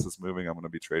because this is moving. I'm going to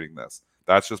be trading this.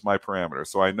 That's just my parameter.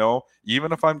 So I know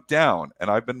even if I'm down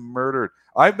and I've been murdered,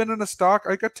 I've been in a stock,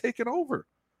 I got taken over.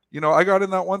 I got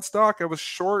in that one stock. I was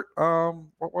short,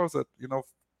 what was it?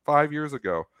 5 years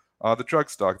ago, the drug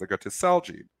stock that got to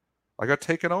Celgene. I got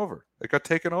taken over. It got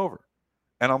taken over.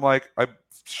 And I'm like, I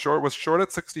was short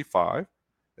at 65.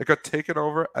 It got taken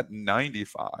over at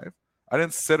 95. I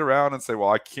didn't sit around and say, well,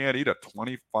 I can't eat a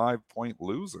 25-point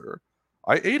loser.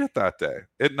 I ate it that day.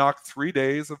 It knocked 3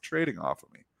 days of trading off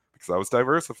of me because I was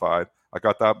diversified. I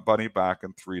got that money back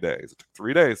in 3 days. It took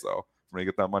 3 days, though, for me to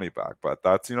get that money back. But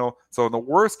that's, so in the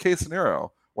worst case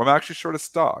scenario, where I'm actually short of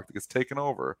stock that gets taken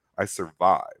over, I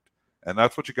survived. And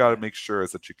that's what you got to make sure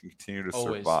is that you can continue to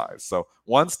survive. So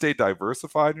one, stay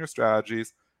diversified in your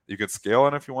strategies. You can scale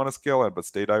in if you want to scale in, but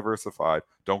stay diversified.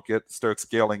 Don't start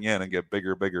scaling in and get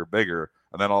bigger, bigger, bigger.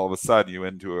 And then all of a sudden you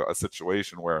into a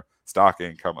situation where stock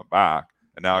ain't coming back.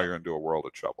 And now you're into a world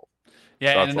of trouble.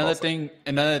 Yeah, so and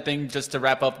another thing, just to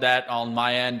wrap up that on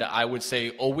my end, I would say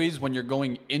always when you're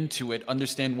going into it,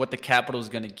 understand what the capital is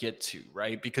going to get to,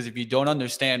 right? Because if you don't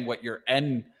understand what your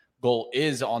end goal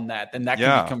is on that, then that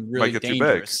can become really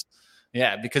dangerous.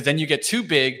 Yeah, because then you get too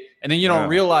big and then you don't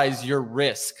realize your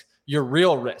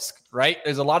real risk, right?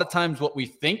 There's a lot of times what we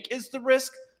think is the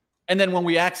risk. And then when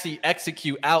we actually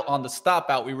execute out on the stop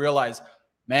out, we realize,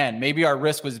 man, maybe our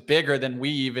risk was bigger than we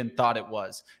even thought it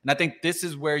was. And I think this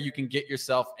is where you can get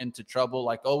yourself into trouble.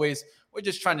 Like always, we're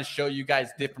just trying to show you guys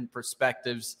different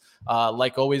perspectives.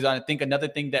 Like always, I think another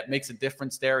thing that makes a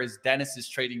difference there is Dennis is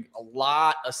trading a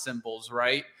lot of symbols,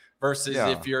 right? Versus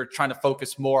if you're trying to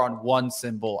focus more on one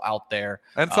symbol out there.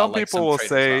 And some people will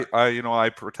say, I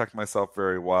protect myself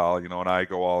very well, and I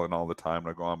go all in all the time, and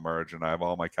I go on merge, and I have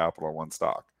all my capital in one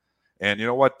stock. And you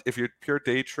know what? If you're pure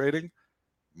day trading,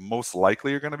 most likely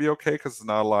you're going to be okay because there's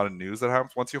not a lot of news that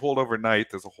happens. Once you hold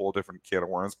overnight, there's a whole different can of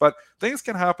worms. But things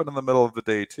can happen in the middle of the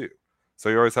day too. So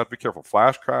you always have to be careful.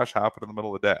 Flash crash happened in the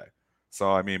middle of the day.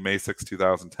 So, I mean, May 6,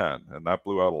 2010, and that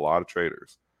blew out a lot of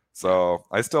traders. So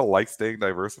I still like staying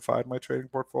diversified in my trading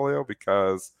portfolio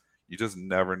because you just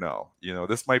never know.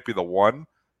 This might be the one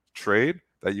trade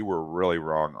that you were really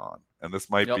wrong on. And this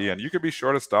might be, and you could be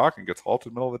short of stock and gets halted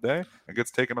in the middle of the day and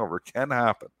gets taken over. It can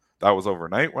happen. That was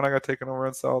overnight when I got taken over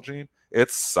in Celgene. It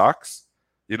sucks,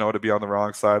 to be on the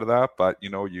wrong side of that. But,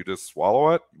 you just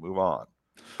swallow it, move on.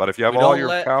 But if you have all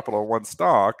your capital in one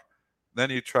stock, then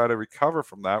you try to recover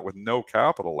from that with no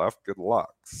capital left. Good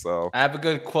luck. So I have a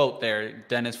good quote there,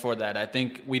 Dennis, for that. I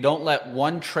think we don't let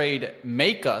one trade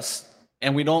make us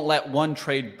and we don't let one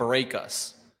trade break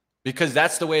us because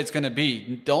that's the way it's going to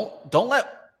be.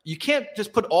 You can't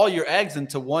just put all your eggs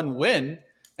into one win.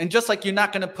 And just like you're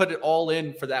not going to put it all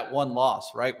in for that one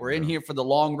loss, right? We're in here for the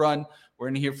long run. We're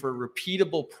in here for a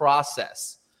repeatable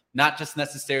process, not just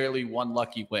necessarily one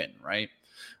lucky win, right?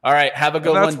 All right, have a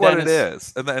good one, Dennis. That's what it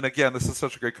is. And again, this is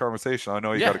such a great conversation. I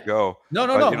know you got to go. No.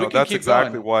 That's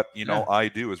exactly what I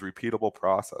do is repeatable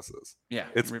processes. Yeah,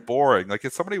 it's boring. Like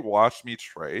if somebody watched me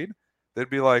trade, they'd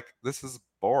be like, "This is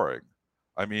boring."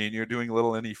 I mean, you're doing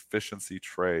little inefficiency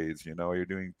trades. You're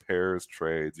doing pairs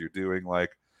trades. You're doing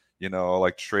like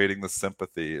trading the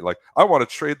sympathy. Like I want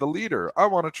to trade the leader. I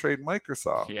want to trade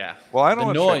Microsoft. Yeah. Well, I don't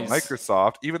want to trade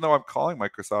Microsoft, even though I'm calling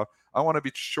Microsoft. I want to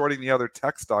be shorting the other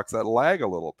tech stocks that lag a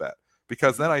little bit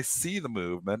because then I see the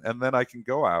movement and then I can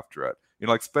go after it.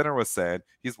 Like Spinner was saying,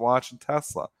 he's watching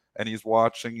Tesla and he's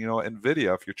watching,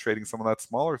 NVIDIA if you're trading some of that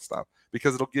smaller stuff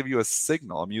because it'll give you a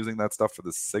signal. I'm using that stuff for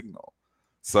the signal.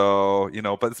 So,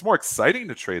 but it's more exciting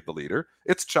to trade the leader.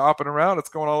 It's chopping around. It's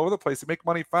going all over the place. You make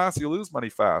money fast, you lose money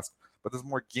fast, but there's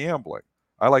more gambling.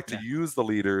 I like to use the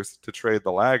leaders to trade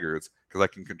the laggards because I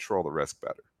can control the risk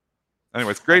better.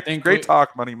 Anyways, great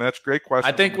talk, Money Mitch. Great question.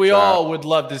 I think we all would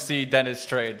love to see Dennis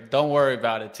trade. Don't worry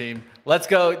about it, team. Let's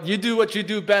go. You do what you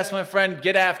do best, my friend.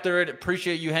 Get after it.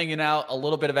 Appreciate you hanging out. A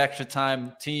little bit of extra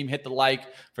time. Team, hit the like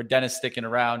for Dennis sticking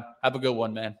around. Have a good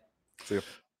one, man. See you.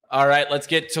 All right, let's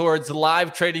get towards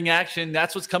live trading action.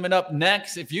 That's what's coming up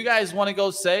next. If you guys want to go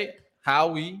say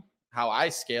how I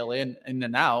scale in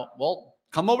and out, well,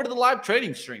 come over to the live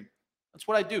trading stream. That's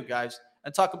what I do, guys. I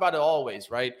talk about it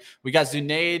always, right? We got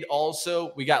Zunaid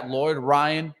also. We got Lloyd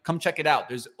Ryan. Come check it out.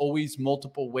 There's always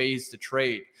multiple ways to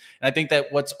trade. And I think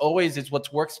that what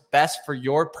works best for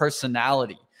your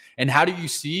personality. And how do you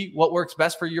see what works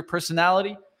best for your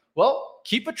personality? Well,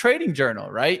 keep a trading journal,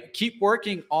 right? Keep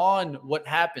working on what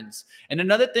happens. And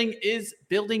another thing is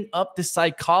building up the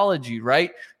psychology,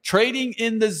 right? Trading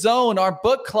in the Zone, our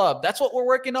book club. That's what we're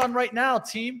working on right now,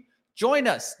 team. Join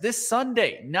us this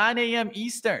Sunday, 9 a.m.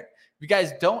 Eastern. If you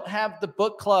guys don't have the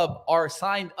book club or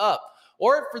signed up,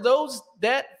 or for those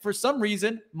that for some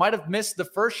reason might have missed the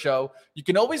first show, you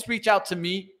can always reach out to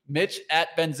me, Mitch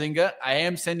at Benzinga. I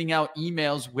am sending out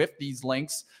emails with these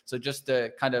links. So just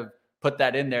to kind of put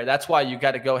that in there. That's why you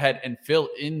got to go ahead and fill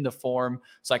in the form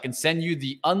so I can send you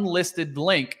the unlisted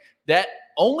link that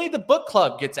only the book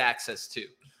club gets access to.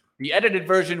 The edited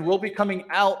version will be coming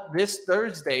out this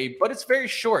Thursday, but it's very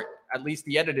short, at least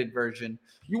the edited version.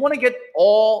 You want to get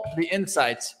all the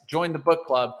insights, join the book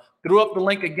club. Threw up the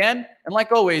link again. And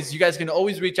like always, you guys can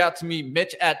always reach out to me,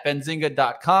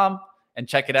 Mitch@benzinga.com, and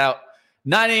check it out.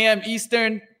 9 a.m.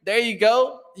 Eastern. There you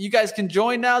go. You guys can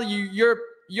join now. You're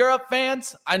Europe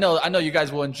fans. I know you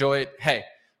guys will enjoy it. Hey,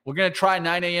 we're going to try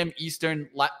 9 a.m. Eastern.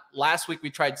 Last week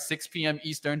we tried 6 p.m.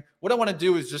 Eastern. What I want to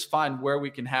do is just find where we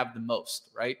can have the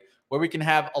most, right? Where we can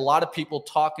have a lot of people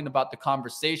talking about the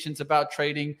conversations about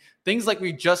trading, things like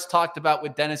we just talked about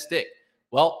with Dennis Dick.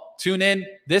 Well, tune in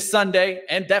this Sunday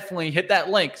and definitely hit that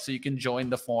link so you can join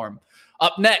the forum.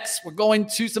 Up next, we're going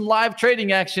to some live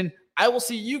trading action. I will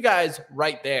see you guys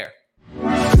right there.